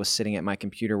yesterday I was sitting at my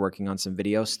computer working on some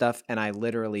video stuff, and I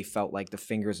literally felt like the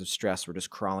fingers of stress were just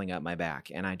crawling up my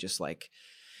back. And I just I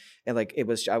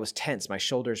was tense. My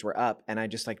shoulders were up, and I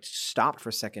just like stopped for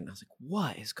a second. I was like,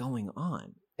 what is going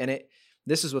on? And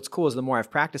this is what's cool is the more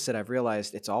I've practiced it, I've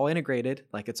realized it's all integrated.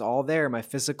 Like, it's all there. My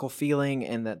physical feeling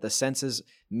and that the senses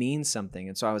mean something.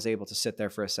 And so I was able to sit there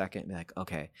for a second and be like,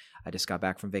 okay, I just got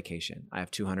back from vacation. I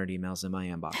have 200 emails in my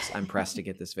inbox. I'm pressed to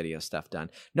get this video stuff done.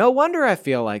 No wonder I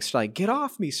feel like get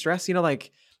off me, stress,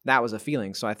 like that was a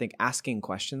feeling. So I think asking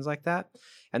questions like that.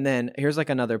 And then here's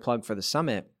like another plug for the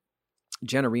summit.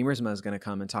 Jenna Riemersma is going to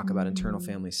come and talk about internal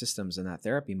family systems in that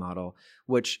therapy model,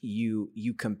 which you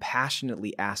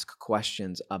compassionately ask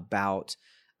questions about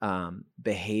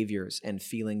behaviors and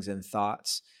feelings and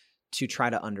thoughts to try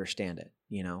to understand it.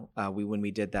 When we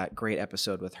did that great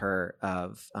episode with her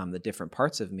of the different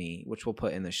parts of me, which we'll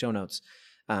put in the show notes,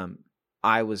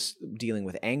 I was dealing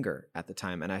with anger at the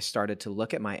time, and I started to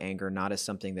look at my anger not as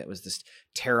something that was this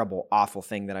terrible, awful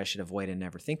thing that I should avoid and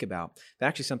never think about, but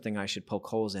actually something I should poke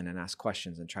holes in and ask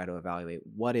questions and try to evaluate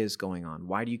what is going on.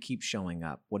 Why do you keep showing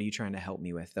up? What are you trying to help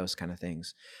me with? Those kind of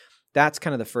things. That's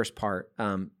kind of the first part.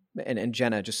 And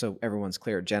Jenna, just so everyone's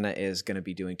clear, Jenna is going to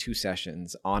be doing 2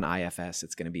 sessions on IFS.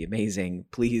 It's going to be amazing.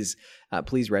 Please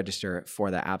register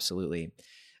for that. Absolutely.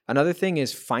 Another thing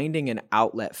is finding an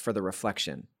outlet for the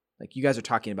reflection. Like, you guys are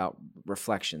talking about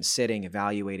reflection, sitting,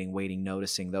 evaluating, waiting,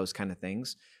 noticing, those kind of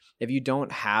things. If you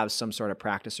don't have some sort of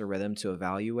practice or rhythm to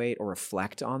evaluate or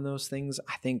reflect on those things,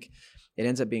 I think it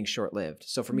ends up being short-lived.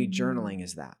 So for me, journaling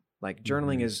is that. Like,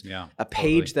 journaling is a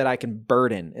page that I can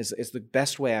burden, is the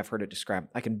best way I've heard it described.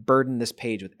 I can burden this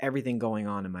page with everything going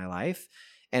on in my life,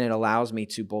 and it allows me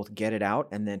to both get it out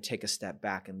and then take a step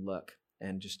back and look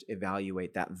and just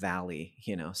evaluate that valley,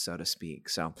 so to speak.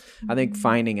 So I think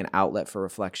finding an outlet for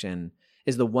reflection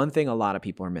is the one thing a lot of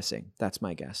people are missing. That's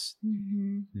my guess.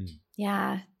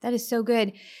 Yeah, that is so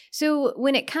good. So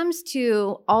when it comes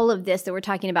to all of this that we're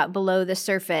talking about below the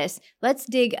surface, let's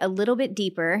dig a little bit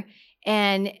deeper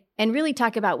and really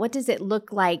talk about what does it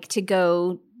look like to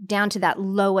go down to that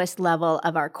lowest level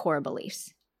of our core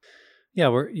beliefs.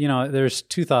 Yeah, there's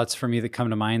 2 thoughts for me that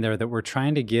come to mind there, that we're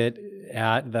trying to get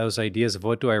at those ideas of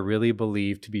what do I really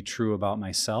believe to be true about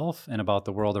myself and about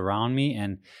the world around me.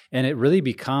 And it really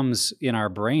becomes in our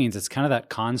brains, it's kind of that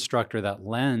construct or that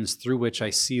lens through which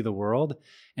I see the world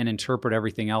and interpret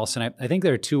everything else. And I think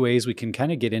there are 2 ways we can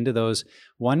kind of get into those.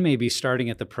 One may be starting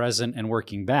at the present and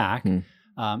working back.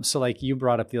 So like you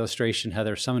brought up the illustration,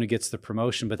 Heather, someone who gets the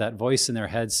promotion, but that voice in their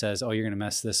head says, oh, you're going to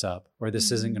mess this up, or this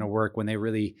isn't going to work, when they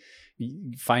really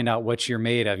find out what you're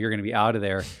made of, you're going to be out of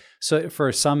there. So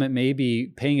for some, it may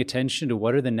be paying attention to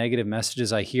what are the negative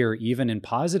messages I hear, even in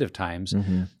positive times.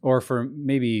 Or for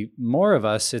maybe more of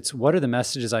us, it's what are the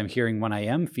messages I'm hearing when I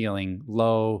am feeling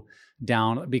low,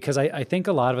 down? Because I think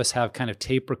a lot of us have kind of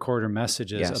tape recorder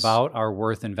messages about our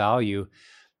worth and value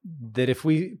that if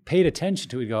we paid attention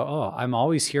to, we go, oh, I'm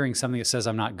always hearing something that says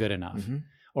I'm not good enough.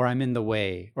 Or I'm in the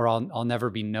way, or I'll never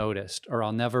be noticed, or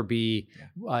I'll never be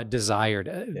desired.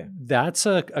 That's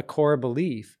a core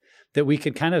belief that we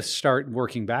could kind of start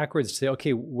working backwards to say,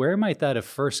 okay, where might that have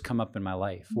first come up in my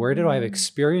life? Where did I have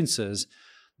experiences,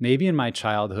 maybe in my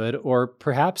childhood, or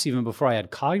perhaps even before I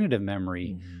had cognitive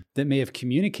memory, that may have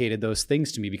communicated those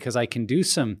things to me? Because I can do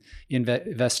some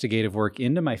investigative work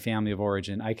into my family of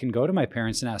origin. I can go to my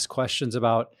parents and ask questions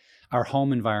about our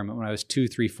home environment when I was 2,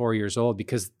 3, 4 years old,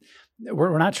 because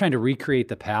we're not trying to recreate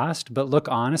the past, but look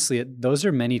honestly, those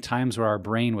are many times where our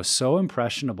brain was so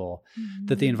impressionable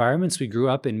that the environments we grew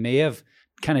up in may have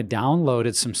kind of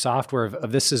downloaded some software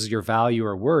of this is your value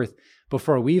or worth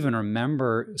before we even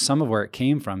remember some of where it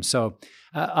came from. So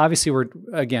obviously we're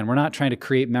not trying to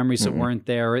create memories that weren't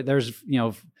there. There's,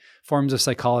 forms of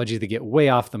psychology that get way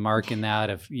off the mark in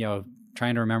that of,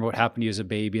 trying to remember what happened to you as a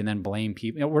baby and then blame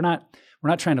people. We're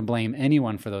not trying to blame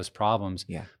anyone for those problems,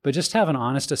 but just have an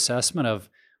honest assessment of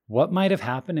what might have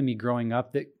happened to me growing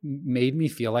up that made me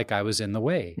feel like I was in the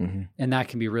way. And that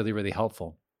can be really, really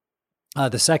helpful.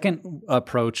 The second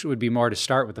approach would be more to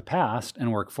start with the past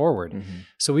and work forward. Mm-hmm.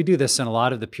 So we do this in a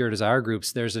lot of the Pure Desire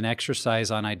groups. There's an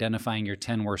exercise on identifying your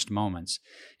 10 worst moments.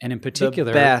 And in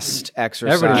particular, the best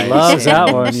exercise. Everybody loves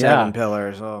that one. 7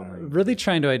 pillars. Oh my really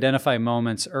trying to identify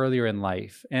moments earlier in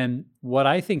life. And what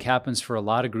I think happens for a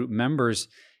lot of group members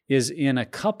is in a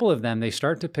couple of them, they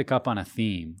start to pick up on a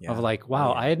theme of like,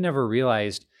 wow, I had never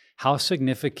realized how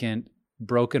significant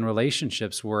broken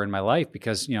relationships were in my life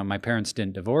because, my parents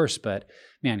didn't divorce, but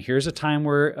man, here's a time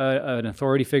where an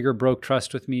authority figure broke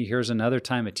trust with me. Here's another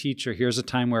time a teacher. Here's a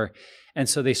time where, and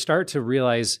so they start to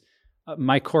realize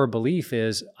my core belief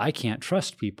is I can't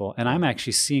trust people, and I'm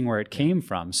actually seeing where it came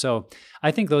from. So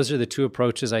I think those are the two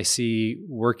approaches I see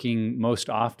working most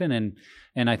often.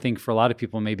 And I think for a lot of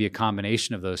people, maybe a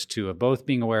combination of those two, of both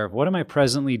being aware of what am I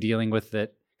presently dealing with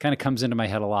that kind of comes into my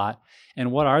head a lot,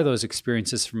 and what are those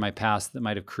experiences from my past that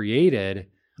might have created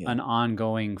an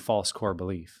ongoing false core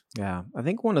belief? Yeah, I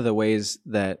think one of the ways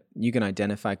that you can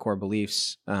identify core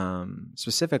beliefs,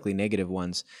 specifically negative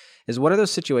ones, is what are those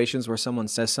situations where someone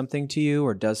says something to you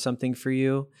or does something for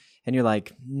you, and you're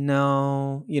like,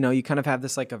 no, you kind of have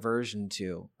this like aversion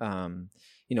to.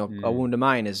 A wound of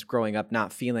mine is growing up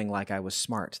not feeling like I was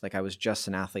smart, like I was just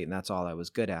an athlete and that's all I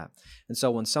was good at. And so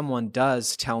when someone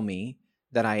does tell me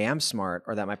that I am smart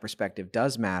or that my perspective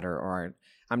does matter, or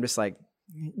I'm just like,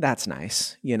 that's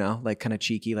nice, like kind of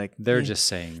cheeky, like they're just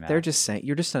saying that. They're just saying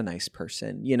you're just a nice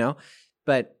person,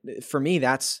 But for me,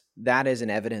 that is an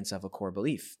evidence of a core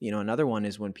belief. Another one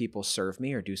is when people serve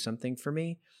me or do something for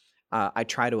me. I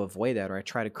try to avoid that, or I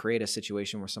try to create a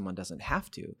situation where someone doesn't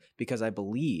have to, because I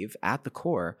believe at the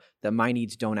core that my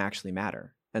needs don't actually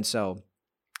matter. And so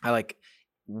I like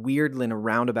weirdly in a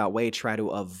roundabout way try to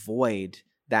avoid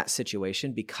that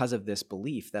situation because of this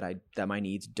belief that my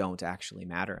needs don't actually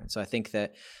matter. And so I think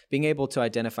that being able to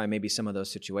identify maybe some of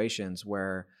those situations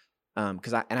where,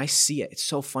 because I see it, it's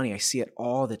so funny. I see it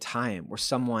all the time where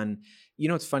someone,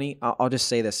 it's funny. I'll just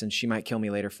say this, and she might kill me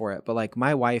later for it. But like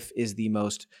my wife is the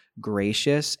most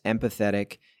gracious,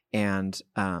 empathetic, and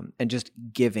just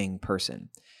giving person.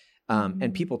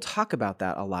 And people talk about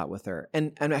that a lot with her.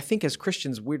 And I think as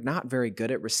Christians, we're not very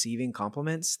good at receiving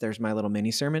compliments. There's my little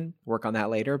mini sermon, work on that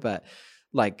later. But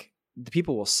like the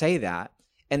people will say that.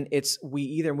 And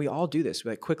we all do this.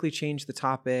 We like quickly change the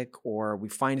topic, or we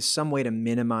find some way to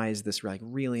minimize this like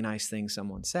really nice thing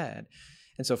someone said.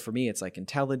 And so for me, it's like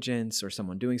intelligence or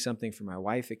someone doing something. For my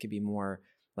wife, it could be more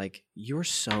like, you're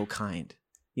so kind.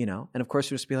 And of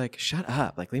course, we'll just be like, shut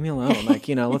up, like, leave me alone. Like,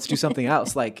 let's do something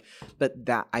else. Like, but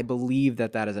that I believe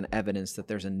that is an evidence that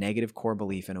there's a negative core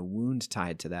belief and a wound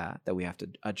tied to that we have to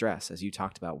address. As you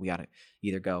talked about, we got to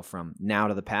either go from now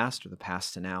to the past or the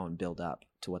past to now and build up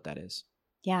to what that is.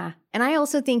 Yeah. And I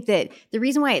also think that the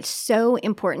reason why it's so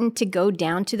important to go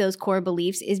down to those core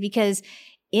beliefs is because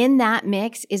in that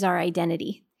mix is our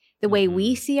identity. The way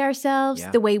we see ourselves,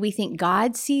 the way we think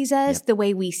God sees us, the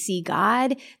way we see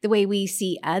God, the way we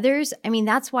see others. I mean,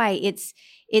 that's why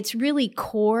it's really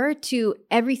core to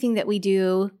everything that we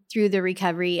do through the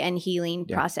recovery and healing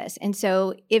process. And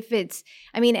so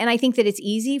and I think that it's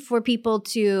easy for people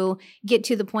to get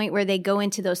to the point where they go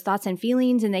into those thoughts and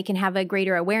feelings and they can have a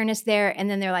greater awareness there. And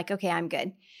then they're like, okay, I'm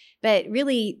good. But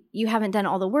really, you haven't done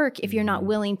all the work if you're not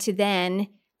willing to then,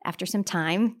 after some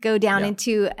time, go down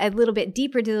into a little bit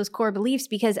deeper to those core beliefs,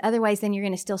 because otherwise then you're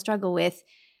going to still struggle with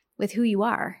who you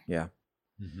are. Yeah.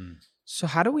 Mm-hmm. So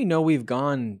how do we know we've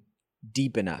gone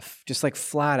deep enough? Just like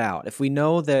flat out. If we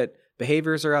know that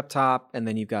behaviors are up top and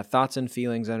then you've got thoughts and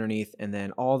feelings underneath, and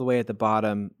then all the way at the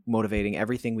bottom, motivating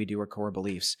everything we do are core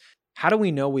beliefs. How do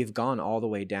we know we've gone all the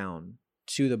way down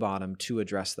to the bottom to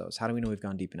address those? How do we know we've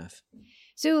gone deep enough?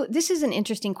 So this is an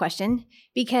interesting question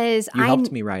because you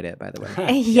helped me write it, by the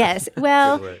way. Yes.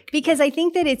 Well, because I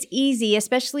think that it's easy,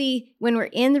 especially when we're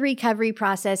in the recovery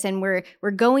process and we're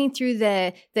going through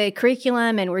the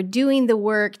curriculum and we're doing the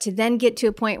work, to then get to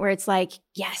a point where it's like,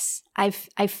 yes, I've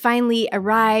finally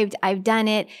arrived. I've done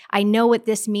it. I know what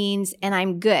this means and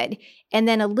I'm good. And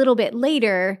then a little bit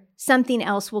later, something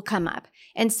else will come up,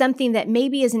 and something that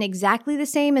maybe isn't exactly the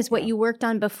same as what you worked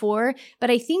on before.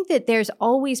 But I think that there's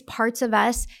always parts of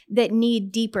us that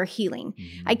need deeper healing.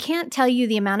 Mm-hmm. I can't tell you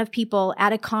the amount of people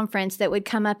at a conference that would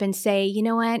come up and say, you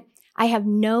know what? I have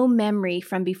no memory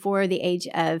from before the age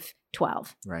of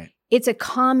 12. Right. It's a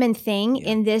common thing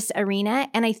in this arena.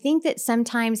 And I think that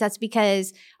sometimes that's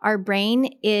because our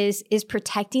brain is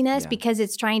protecting us because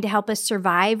it's trying to help us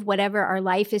survive whatever our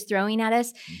life is throwing at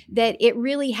us, that it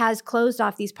really has closed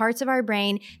off these parts of our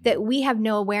brain that we have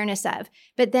no awareness of.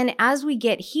 But then as we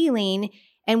get healing,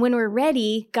 And when we're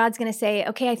ready, God's going to say,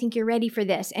 okay, I think you're ready for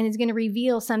this. And it's going to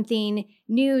reveal something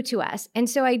new to us. And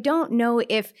so I don't know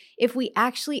if we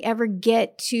actually ever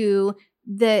get to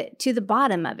the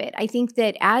bottom of it. I think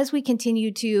that as we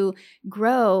continue to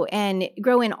grow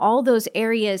in all those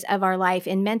areas of our life,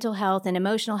 in mental health and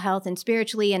emotional health and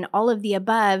spiritually and all of the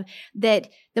above, that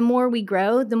the more we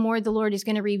grow, the more the Lord is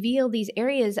going to reveal these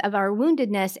areas of our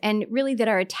woundedness and really that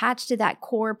are attached to that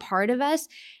core part of us.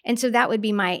 And so that would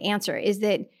be my answer, is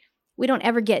that we don't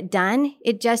ever get done.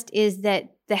 It just is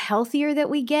that the healthier that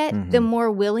we get, the more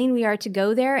willing we are to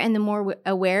go there and the more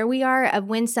aware we are of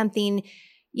when something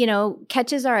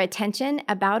catches our attention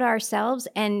about ourselves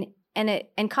and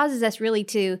causes us really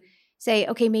to say,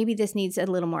 okay, maybe this needs a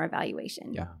little more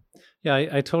evaluation. Yeah,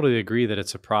 I totally agree that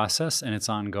it's a process and it's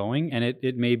ongoing, and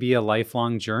it may be a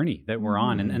lifelong journey that we're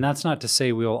on. And that's not to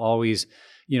say we'll always,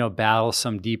 battle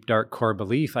some deep, dark core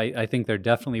belief. I think there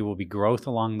definitely will be growth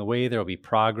along the way. There will be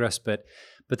progress, but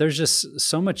there's just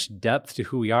so much depth to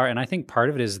who we are. And I think part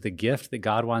of it is the gift that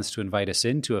God wants to invite us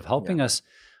into of helping us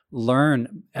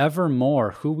learn ever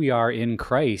more who we are in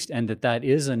Christ, and that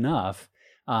is enough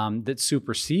that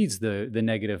supersedes the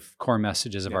negative core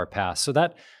messages of our past. So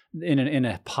that in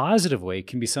a positive way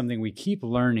can be something we keep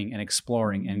learning and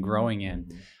exploring and growing in.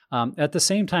 At the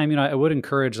same time, I would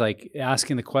encourage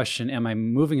asking the question, am I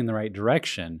moving in the right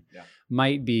direction?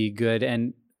 Might be good.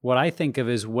 And what I think of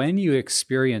is when you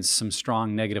experience some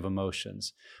strong negative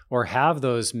emotions or have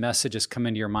those messages come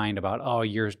into your mind about, oh,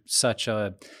 you're such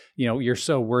a, you're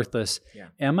so worthless.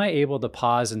 Am I able to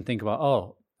pause and think about,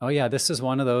 oh yeah, this is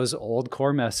one of those old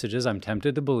core messages I'm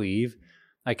tempted to believe.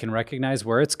 I can recognize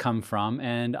where it's come from,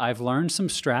 and I've learned some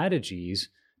strategies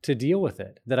to deal with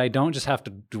it, that I don't just have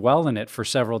to dwell in it for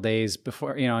several days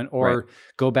before, or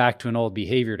go back to an old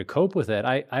behavior to cope with it.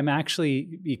 I'm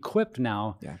actually equipped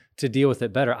now to deal with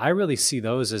it better. I really see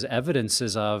those as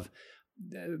evidences of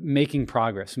making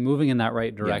progress, moving in that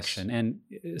right direction. And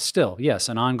still, yes,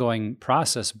 an ongoing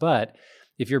process. But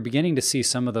if you're beginning to see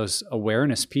some of those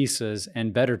awareness pieces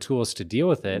and better tools to deal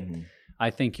with it, I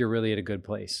think you're really at a good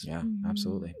place. Yeah,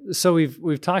 absolutely. So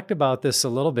we've talked about this a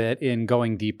little bit in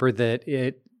going deeper,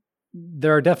 that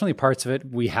there are definitely parts of it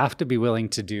we have to be willing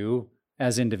to do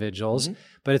as individuals,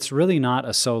 but it's really not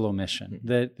a solo mission.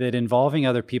 That involving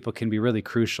other people can be really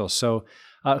crucial. So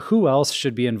who else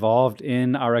should be involved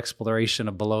in our exploration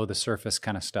of below the surface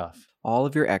kind of stuff? All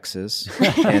of your exes.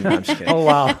 And I'm just kidding. Oh,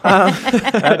 wow.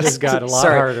 That just got a lot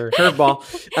harder.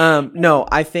 Curveball. No,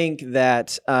 I think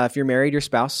that if you're married, your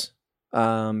spouse,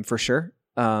 for sure.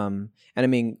 And I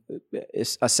mean,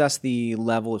 assess the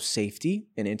level of safety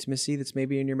and intimacy that's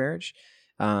maybe in your marriage.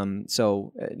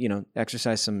 So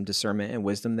exercise some discernment and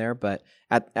wisdom there. But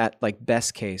at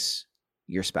best case,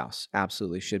 your spouse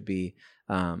absolutely should be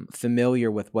familiar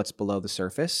with what's below the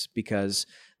surface, because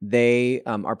they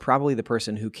are probably the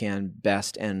person who can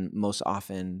best and most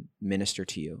often minister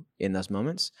to you in those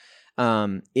moments.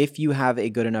 If you have a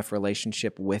good enough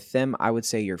relationship with them, I would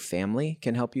say your family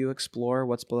can help you explore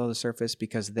what's below the surface,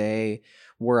 because they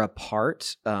were a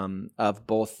part of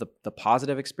both the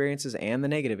positive experiences and the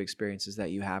negative experiences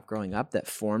that you have growing up that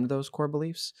formed those core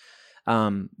beliefs.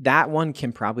 That one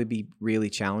can probably be really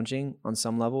challenging on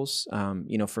some levels.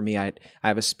 For me, I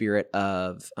have a spirit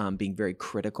of being very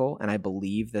critical, and I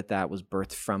believe that was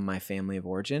birthed from my family of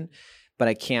origin. But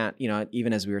I can't,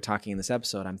 even as we were talking in this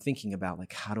episode, I'm thinking about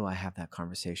how do I have that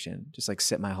conversation? Just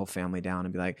sit my whole family down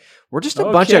and be like, we're just a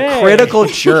bunch of critical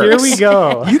jerks. Here we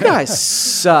go. You guys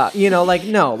suck.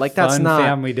 No, that's fun not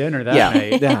family dinner that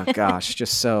night. Oh gosh,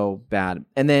 just so bad.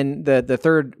 And then the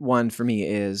third one for me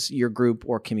is your group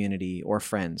or community or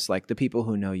friends, the people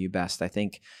who know you best. I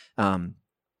think,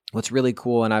 what's really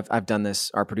cool, and I've done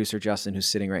this, our producer Justin, who's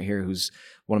sitting right here, who's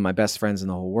one of my best friends in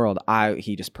the whole world,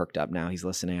 he just perked up now. He's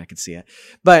listening. I can see it.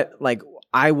 But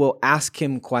I will ask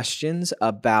him questions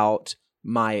about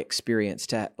my experience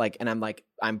and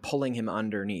I'm pulling him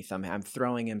underneath. I'm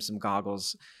throwing him some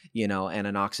goggles, and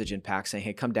an oxygen pack, saying,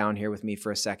 hey, come down here with me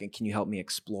for a second. Can you help me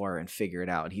explore and figure it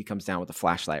out? And he comes down with a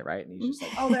flashlight, right? And he's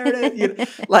just oh, there it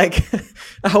is.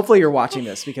 Hopefully you're watching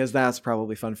this, because that's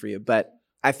probably fun for you. But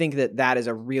I think that is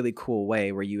a really cool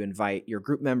way where you invite your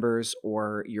group members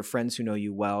or your friends who know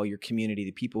you well, your community,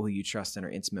 the people who you trust and are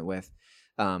intimate with,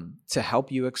 to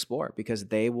help you explore, because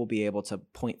they will be able to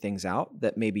point things out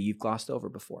that maybe you've glossed over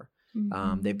before.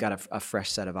 They've got a fresh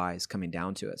set of eyes coming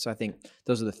down to it. So I think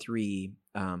those are the three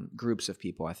groups of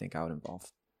people I think I would involve.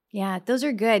 Yeah, those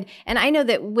are good. And I know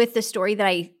that with the story that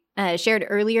I shared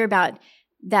earlier about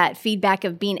that feedback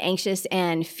of being anxious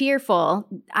and fearful,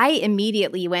 I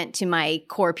immediately went to my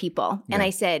core people and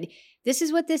I said, this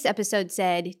is what this episode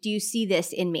said. Do you see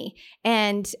this in me?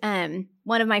 And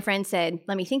one of my friends said,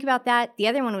 let me think about that. The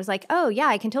other one was like, oh yeah,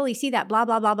 I can totally see that, blah,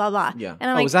 blah, blah, blah, blah. Yeah.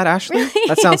 And I'm like, was that Ashley? Really?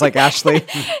 That sounds like Ashley.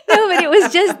 No, but it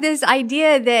was just this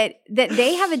idea that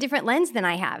they have a different lens than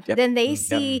I have. Yep. Then they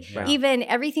see Right. even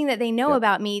everything that they know Yep.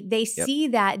 about me, they see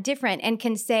that different and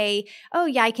can say, oh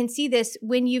yeah, I can see this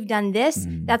when you've done this,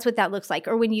 that's what that looks like.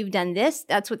 Or when you've done this,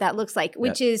 that's what that looks like,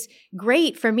 which is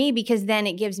great for me because then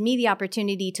it gives me the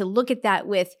opportunity to look at that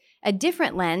with a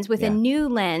different lens, with a new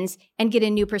lens, and get a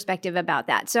new perspective about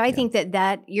that. So I think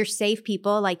that your safe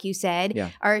people, like you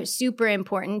said, are super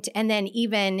important. And then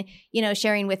even,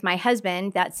 sharing with my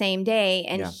husband that same day,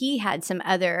 and he had some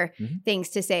other things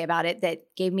to say about it that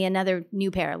gave me another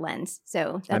new pair of lens.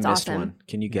 So that's I missed awesome. one.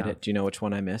 Can you get it? Do you know which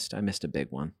one I missed? I missed a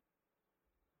big one.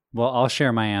 Well, I'll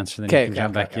share my answer, then you can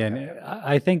jump back in.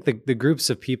 I think the groups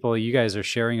of people you guys are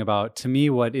sharing about, to me,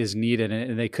 what is needed,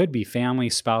 and they could be family,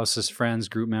 spouses, friends,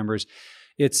 group members,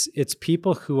 it's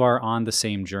people who are on the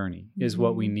same journey is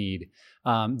what we need.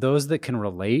 Those that can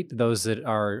relate, those that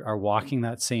are walking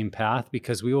that same path,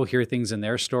 because we will hear things in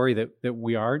their story that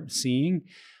we aren't seeing.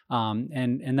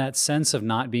 And that sense of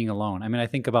not being alone. I mean, I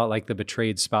think about like the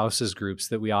betrayed spouses groups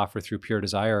that we offer through Pure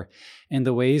Desire, and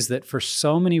the ways that for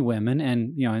so many women,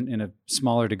 and in a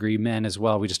smaller degree men as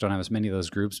well, we just don't have as many of those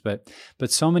groups, but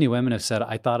so many women have said,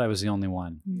 I thought I was the only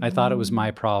one. I thought it was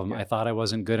my problem. I thought I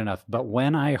wasn't good enough. But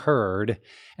when I heard,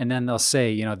 and then they'll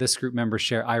say, this group member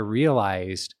share, I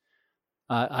realized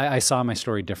I saw my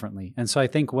story differently. And so I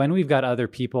think when we've got other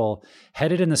people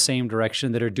headed in the same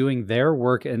direction that are doing their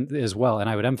work as well, and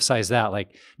I would emphasize that,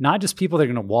 like not just people that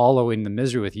are going to wallow in the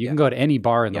misery with you. You can go to any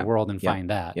bar in the world and find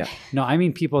that. No, I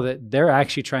mean people that they're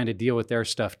actually trying to deal with their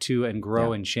stuff too and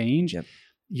grow and change.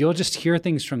 You'll just hear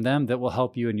things from them that will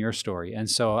help you in your story. And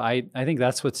so I think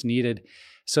that's what's needed.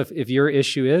 So if your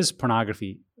issue is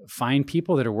pornography, find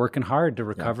people that are working hard to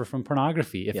recover from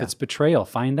pornography. If it's betrayal,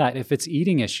 find that. If it's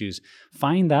eating issues,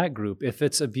 find that group. If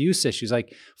it's abuse issues,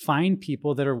 like find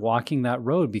people that are walking that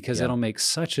road, because it'll make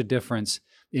such a difference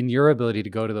in your ability to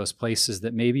go to those places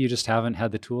that maybe you just haven't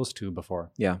had the tools to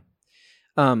before. Yeah.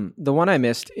 The one I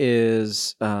missed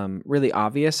is really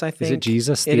obvious, I think. Is it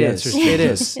Jesus? It is. It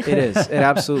is. It is. It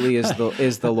absolutely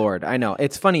is the Lord. I know.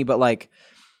 It's funny, but like,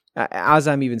 as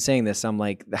I'm even saying this, I'm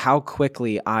like, how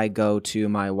quickly I go to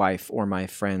my wife or my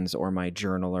friends or my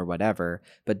journal or whatever,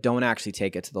 but don't actually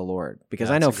take it to the Lord. Because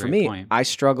I know for me, I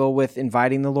struggle with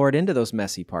inviting the Lord into those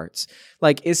messy parts.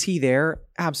 Like, is he there?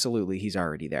 Absolutely. He's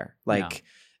already there. Like,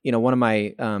 one of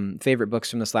my favorite books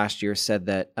from this last year said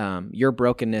that your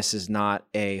brokenness is not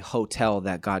a hotel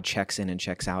that God checks in and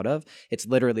checks out of. It's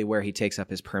literally where he takes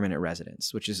up his permanent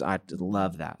residence, which is, I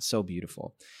love that. So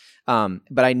beautiful.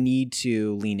 But I need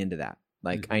to lean into that.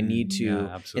 Like I need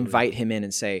to invite him in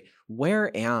and say,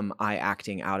 where am I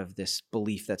acting out of this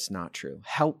belief that's not true?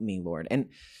 Help me, Lord. And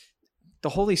the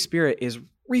Holy Spirit is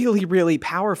really, really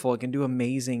powerful. It can do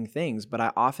amazing things.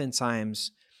 But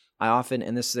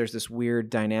there's this weird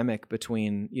dynamic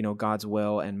between, God's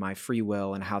will and my free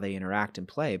will and how they interact and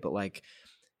play. But like,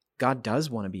 God does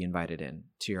want to be invited in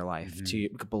to your life, to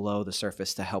below the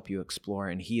surface, to help you explore.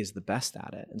 And he is the best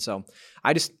at it. And so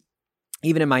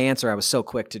even in my answer, I was so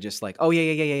quick to just like, oh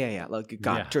yeah. Like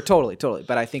God, totally.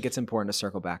 But I think it's important to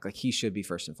circle back. Like he should be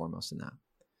first and foremost in that.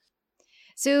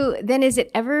 So then is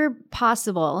it ever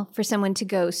possible for someone to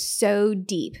go so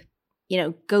deep,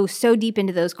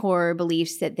 into those core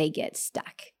beliefs that they get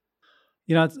stuck?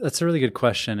 That's a really good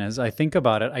question. As I think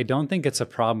about it, I don't think it's a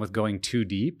problem with going too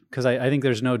deep, because I think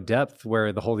there's no depth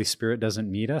where the Holy Spirit doesn't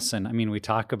meet us. And I mean, we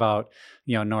talk about,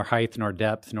 nor height, nor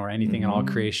depth, nor anything in all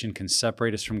creation can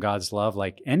separate us from God's love.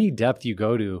 Like any depth you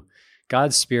go to,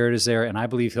 God's Spirit is there, and I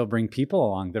believe he'll bring people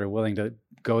along that are willing to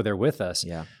go there with us.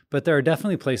 Yeah. But there are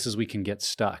definitely places we can get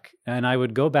stuck. And I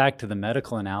would go back to the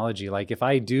medical analogy. Like if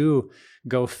I do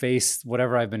go face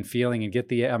whatever I've been feeling and get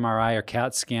the MRI or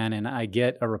CAT scan and I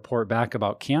get a report back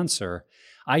about cancer,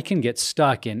 I can get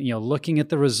stuck in, looking at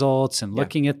the results and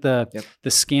looking at the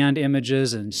scanned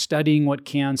images and studying what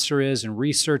cancer is and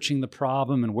researching the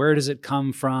problem and where does it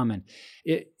come from. And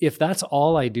if that's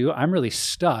all I do, I'm really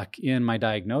stuck in my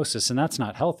diagnosis, and that's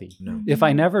not healthy. No. If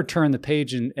I never turn the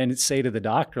page and say to the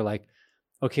doctor, like,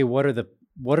 okay, what are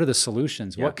the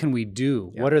solutions? Yeah. What can we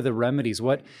do? Yeah. What are the remedies?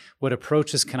 What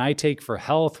approaches can I take for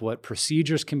health? What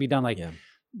procedures can be done? Like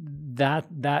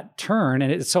that turn, and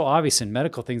it's so obvious in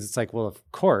medical things. It's like, well, of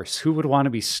course, who would want to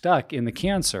be stuck in the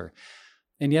cancer?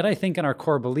 And yet I think in our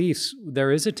core beliefs,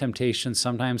 there is a temptation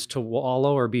sometimes to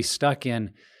wallow or be stuck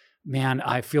in, man,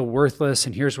 I feel worthless,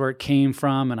 and here's where it came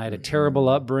from, and I had a terrible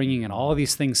upbringing, and all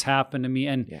these things happened to me.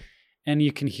 And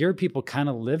you can hear people kind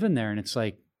of live in there, and it's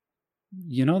like,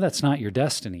 that's not your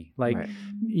destiny. Like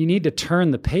you need to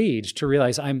turn the page to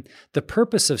realize the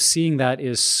purpose of seeing that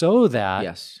is so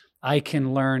that I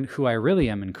can learn who I really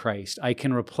am in Christ. I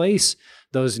can replace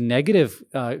those negative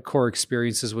core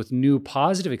experiences with new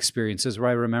positive experiences where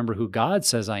I remember who God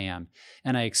says I am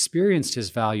and I experienced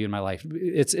his value in my life.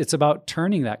 It's about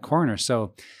turning that corner.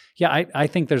 So yeah, I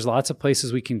think there's lots of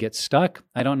places we can get stuck.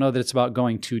 I don't know that it's about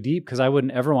going too deep, because I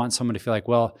wouldn't ever want someone to feel like,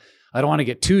 well, I don't want to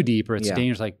get too deep or it's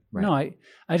dangerous. Like, no, I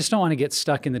just don't want to get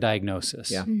stuck in the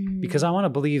diagnosis because I want to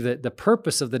believe that the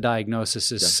purpose of the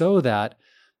diagnosis is so that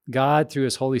God, through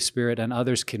his Holy Spirit and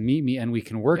others, can meet me and we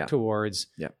can work towards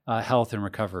health and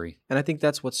recovery. And I think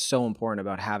that's what's so important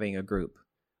about having a group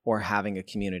or having a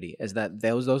community, is that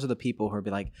those are the people who are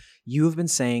be like, you have been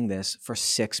saying this for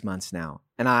 6 months now.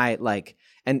 And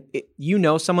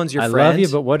someone's your friend. I love you,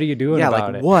 but what are you doing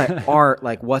about it?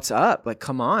 What's up? Like,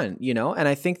 come on, And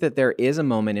I think that there is a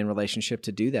moment in relationship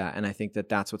to do that. And I think that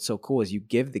that's what's so cool, is you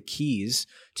give the keys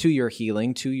to your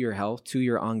healing, to your health, to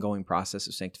your ongoing process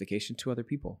of sanctification to other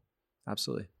people.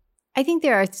 Absolutely. I think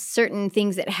there are certain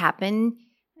things that happen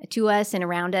to us and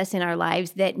around us in our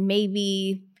lives that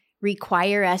maybe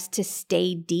require us to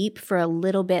stay deep for a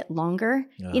little bit longer.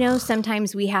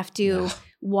 Sometimes we have to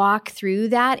walk through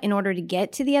that in order to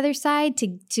get to the other side,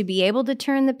 to be able to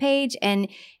turn the page.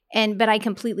 But I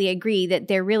completely agree that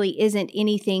there really isn't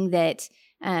anything that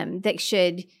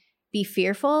should be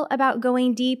fearful about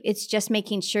going deep. It's just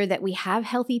making sure that we have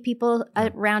healthy people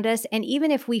around us. And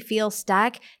even if we feel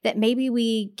stuck, that maybe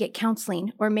we get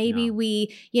counseling, or maybe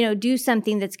we, do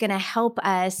something that's going to help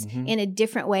us in a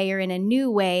different way or in a new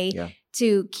way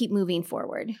to keep moving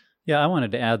forward. Yeah, I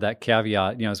wanted to add that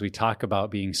caveat, as we talk about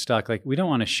being stuck, like we don't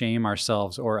want to shame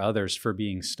ourselves or others for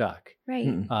being stuck.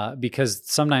 Right. Because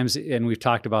sometimes, and we've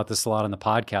talked about this a lot on the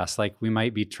podcast, like we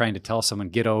might be trying to tell someone,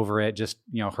 get over it, just,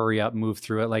 hurry up, move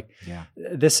through it. Like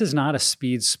this is not a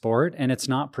speed sport, and it's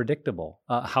not predictable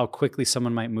how quickly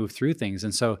someone might move through things.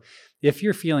 And so if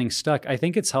you're feeling stuck, I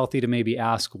think it's healthy to maybe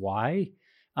ask why.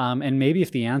 And maybe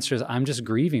if the answer is, I'm just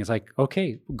grieving, it's like,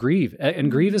 okay, grieve and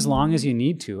grieve as long as you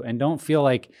need to. And don't feel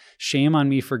like shame on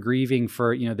me for grieving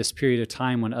for, this period of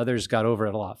time when others got over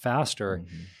it a lot faster.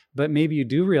 But maybe you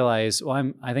do realize,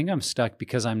 well, I think I'm stuck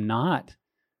because I'm not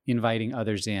inviting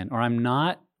others in, or I'm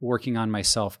not working on my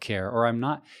self-care, or I'm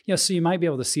not, so you might be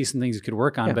able to see some things you could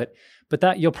work on, but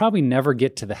that you'll probably never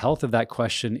get to the health of that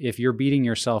question if you're beating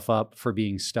yourself up for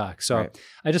being stuck. So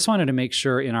I just wanted to make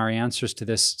sure in our answers to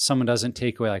this, someone doesn't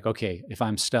take away like, okay, if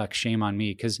I'm stuck, shame on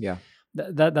me. Because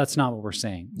that's not what we're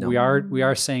saying. No. We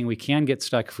are saying we can get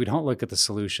stuck if we don't look at the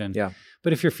solution.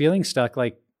 But if you're feeling stuck,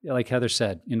 like Heather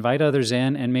said, invite others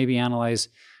in and maybe analyze,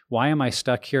 why am I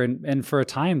stuck here? And for a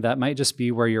time, that might just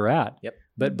be where you're at.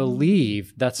 But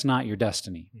believe that's not your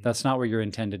destiny. That's not where you're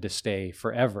intended to stay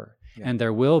forever. And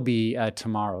there will be a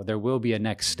tomorrow. There will be a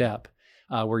next step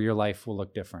where your life will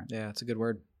look different. Yeah, that's a good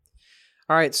word.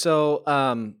 All right, so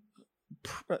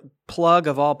plug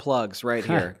of all plugs right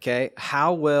here, okay?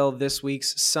 How will this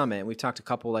week's summit, we've talked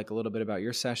a little bit about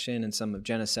your session and some of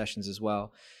Jenna's sessions as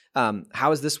well.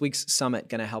 How is this week's summit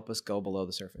going to help us go below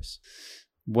the surface?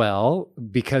 Well,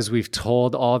 because we've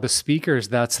told all the speakers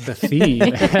that's the theme.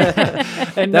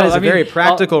 And that was a very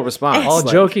practical response. All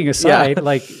joking aside,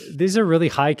 these are really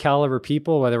high caliber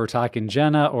people, whether we're talking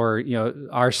Jenna or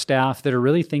our staff, that are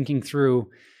really thinking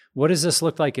through, what does this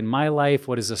look like in my life?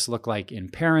 What does this look like in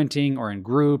parenting or in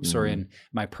groups or in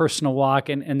my personal walk?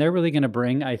 And they're really going to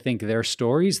bring, I think, their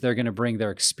stories. They're going to bring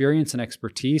their experience and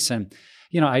expertise. And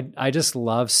I just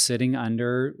love sitting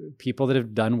under people that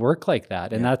have done work like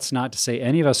that. And that's not to say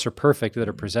any of us are perfect that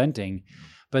are presenting,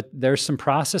 but there's some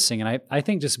processing. And I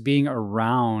think just being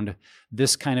around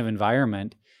this kind of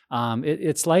environment,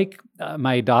 it's like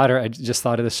my daughter, I just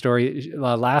thought of the story.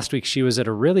 Last week, she was at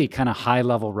a really kind of high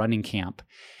level running camp.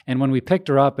 And when we picked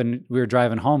her up and we were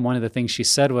driving home, one of the things she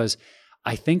said was,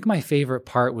 I think my favorite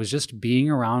part was just being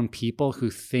around people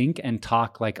who think and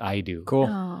talk like I do. Cool.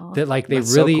 Aww.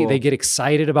 That they get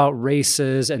excited about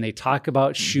races and they talk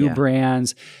about shoe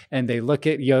brands and they look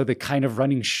at, the kind of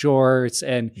running shorts.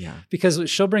 And because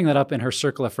she'll bring that up in her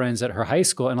circle of friends at her high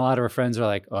school. And a lot of her friends are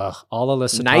like, ugh, all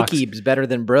Alyssa Nike's better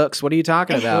than Brooks. What are you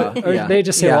talking about? Or they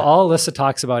just say, well, all Alyssa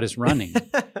talks about is running.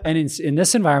 And in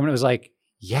this environment, it was like,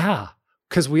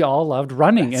 because we all loved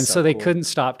running. That's and so they couldn't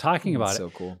stop talking about it.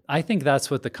 So cool. I think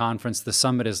that's what the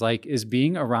summit is like, is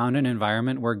being around an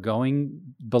environment where going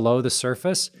below the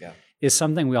surface is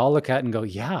something we all look at and go,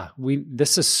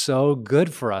 this is so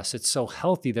good for us. It's so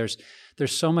healthy. There's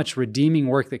so much redeeming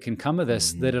work that can come of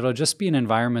this, that it'll just be an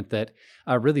environment that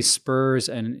really spurs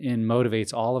and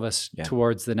motivates all of us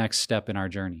towards the next step in our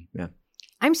journey. Yeah.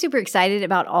 I'm super excited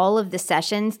about all of the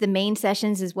sessions, the main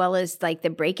sessions, as well as like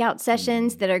the breakout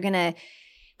sessions that are going to,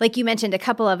 like you mentioned a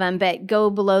couple of them, but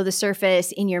go below the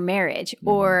surface in your marriage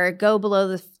or go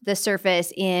below the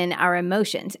surface in our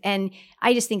emotions. And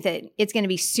I just think that it's going to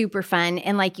be super fun.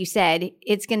 And like you said,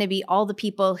 it's going to be all the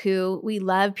people who we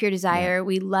love Pure Desire. Yeah.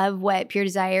 We love what Pure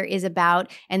Desire is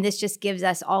about. And this just gives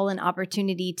us all an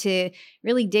opportunity to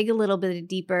really dig a little bit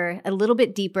deeper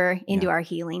into our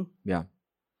healing. Yeah.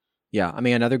 Yeah, I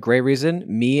mean, another great reason,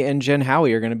 me and Jen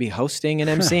Howie are going to be hosting and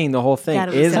emceeing the whole thing.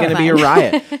 It's going to be a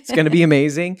riot. It's going to be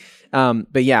amazing.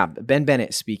 But yeah, Ben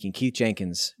Bennett speaking, Keith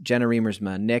Jenkins, Jenna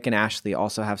Riemersma, Nick and Ashley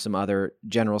also have some other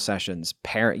general sessions.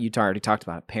 You already talked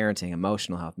about it, parenting,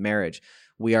 emotional health, marriage.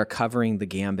 We are covering the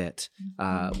gambit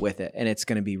with it. And it's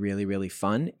going to be really, really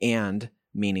fun and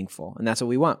meaningful. And that's what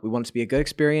we want. We want it to be a good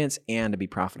experience and to be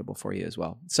profitable for you as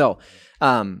well. So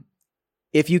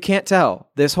if you can't tell,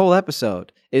 this whole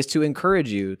episode is to encourage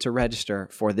you to register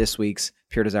for this week's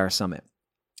Pure Desire Summit.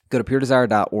 Go to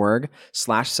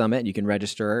puredesire.org/summit. You can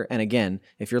register. And again,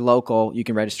 if you're local, you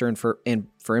can register for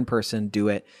in-person, do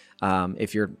it.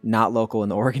 If you're not local in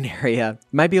the Oregon area,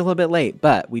 it might be a little bit late,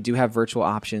 but we do have virtual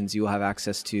options. You will have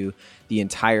access to the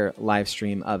entire live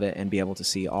stream of it and be able to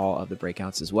see all of the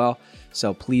breakouts as well.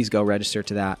 So please go register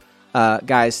to that.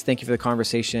 Guys, thank you for the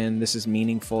conversation. This is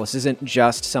meaningful. This isn't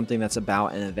just something that's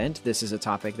about an event. This is a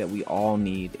topic that we all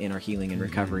need in our healing and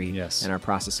recovery and our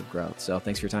process of growth. So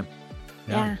thanks for your time.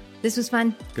 Yeah, this was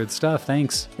fun. Good stuff.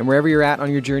 Thanks. And wherever you're at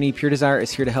on your journey, Pure Desire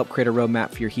is here to help create a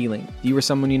roadmap for your healing. If you or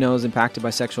someone you know is impacted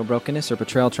by sexual brokenness or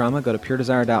betrayal trauma, go to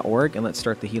puredesire.org and let's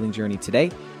start the healing journey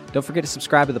today. Don't forget to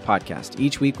subscribe to the podcast.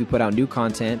 Each week we put out new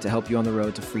content to help you on the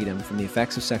road to freedom from the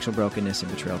effects of sexual brokenness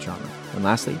and betrayal trauma. And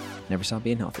lastly, never stop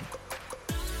being healthy.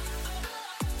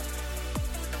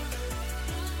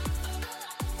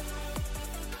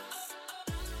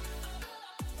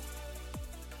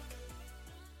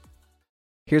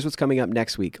 Here's what's coming up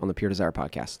next week on the Pure Desire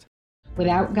podcast.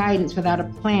 Without guidance, without a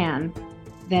plan,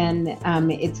 then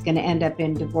it's going to end up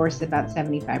in divorce about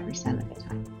 75% of the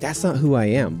time. That's not who I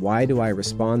am. Why do I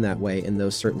respond that way in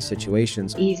those certain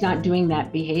situations? He's not doing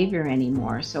that behavior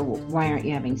anymore, so why aren't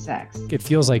you having sex? It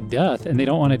feels like death, and they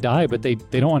don't want to die, but they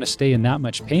don't want to stay in that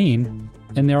much pain.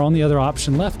 And their only other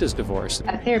option left is divorce.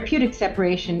 A therapeutic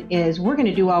separation is we're going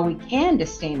to do all we can to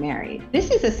stay married.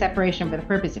 This is a separation for the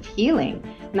purpose of healing,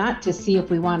 not to see if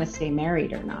we want to stay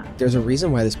married or not. There's a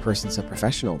reason why this person's a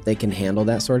professional. They can handle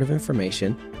that sort of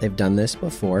information. They've done this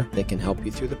before. They can help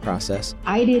you through the process.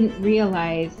 I didn't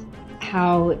realize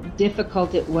how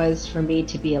difficult it was for me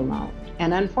to be alone.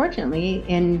 And unfortunately,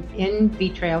 in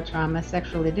betrayal trauma,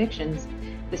 sexual addictions,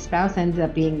 the spouse ends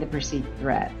up being the perceived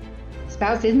threat.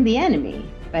 Spouse isn't the enemy,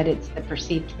 but it's the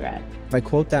perceived threat. If I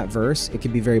quote that verse, it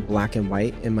can be very black and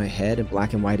white in my head, and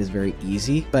black and white is very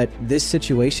easy. But this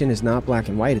situation is not black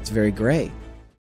and white, it's very gray.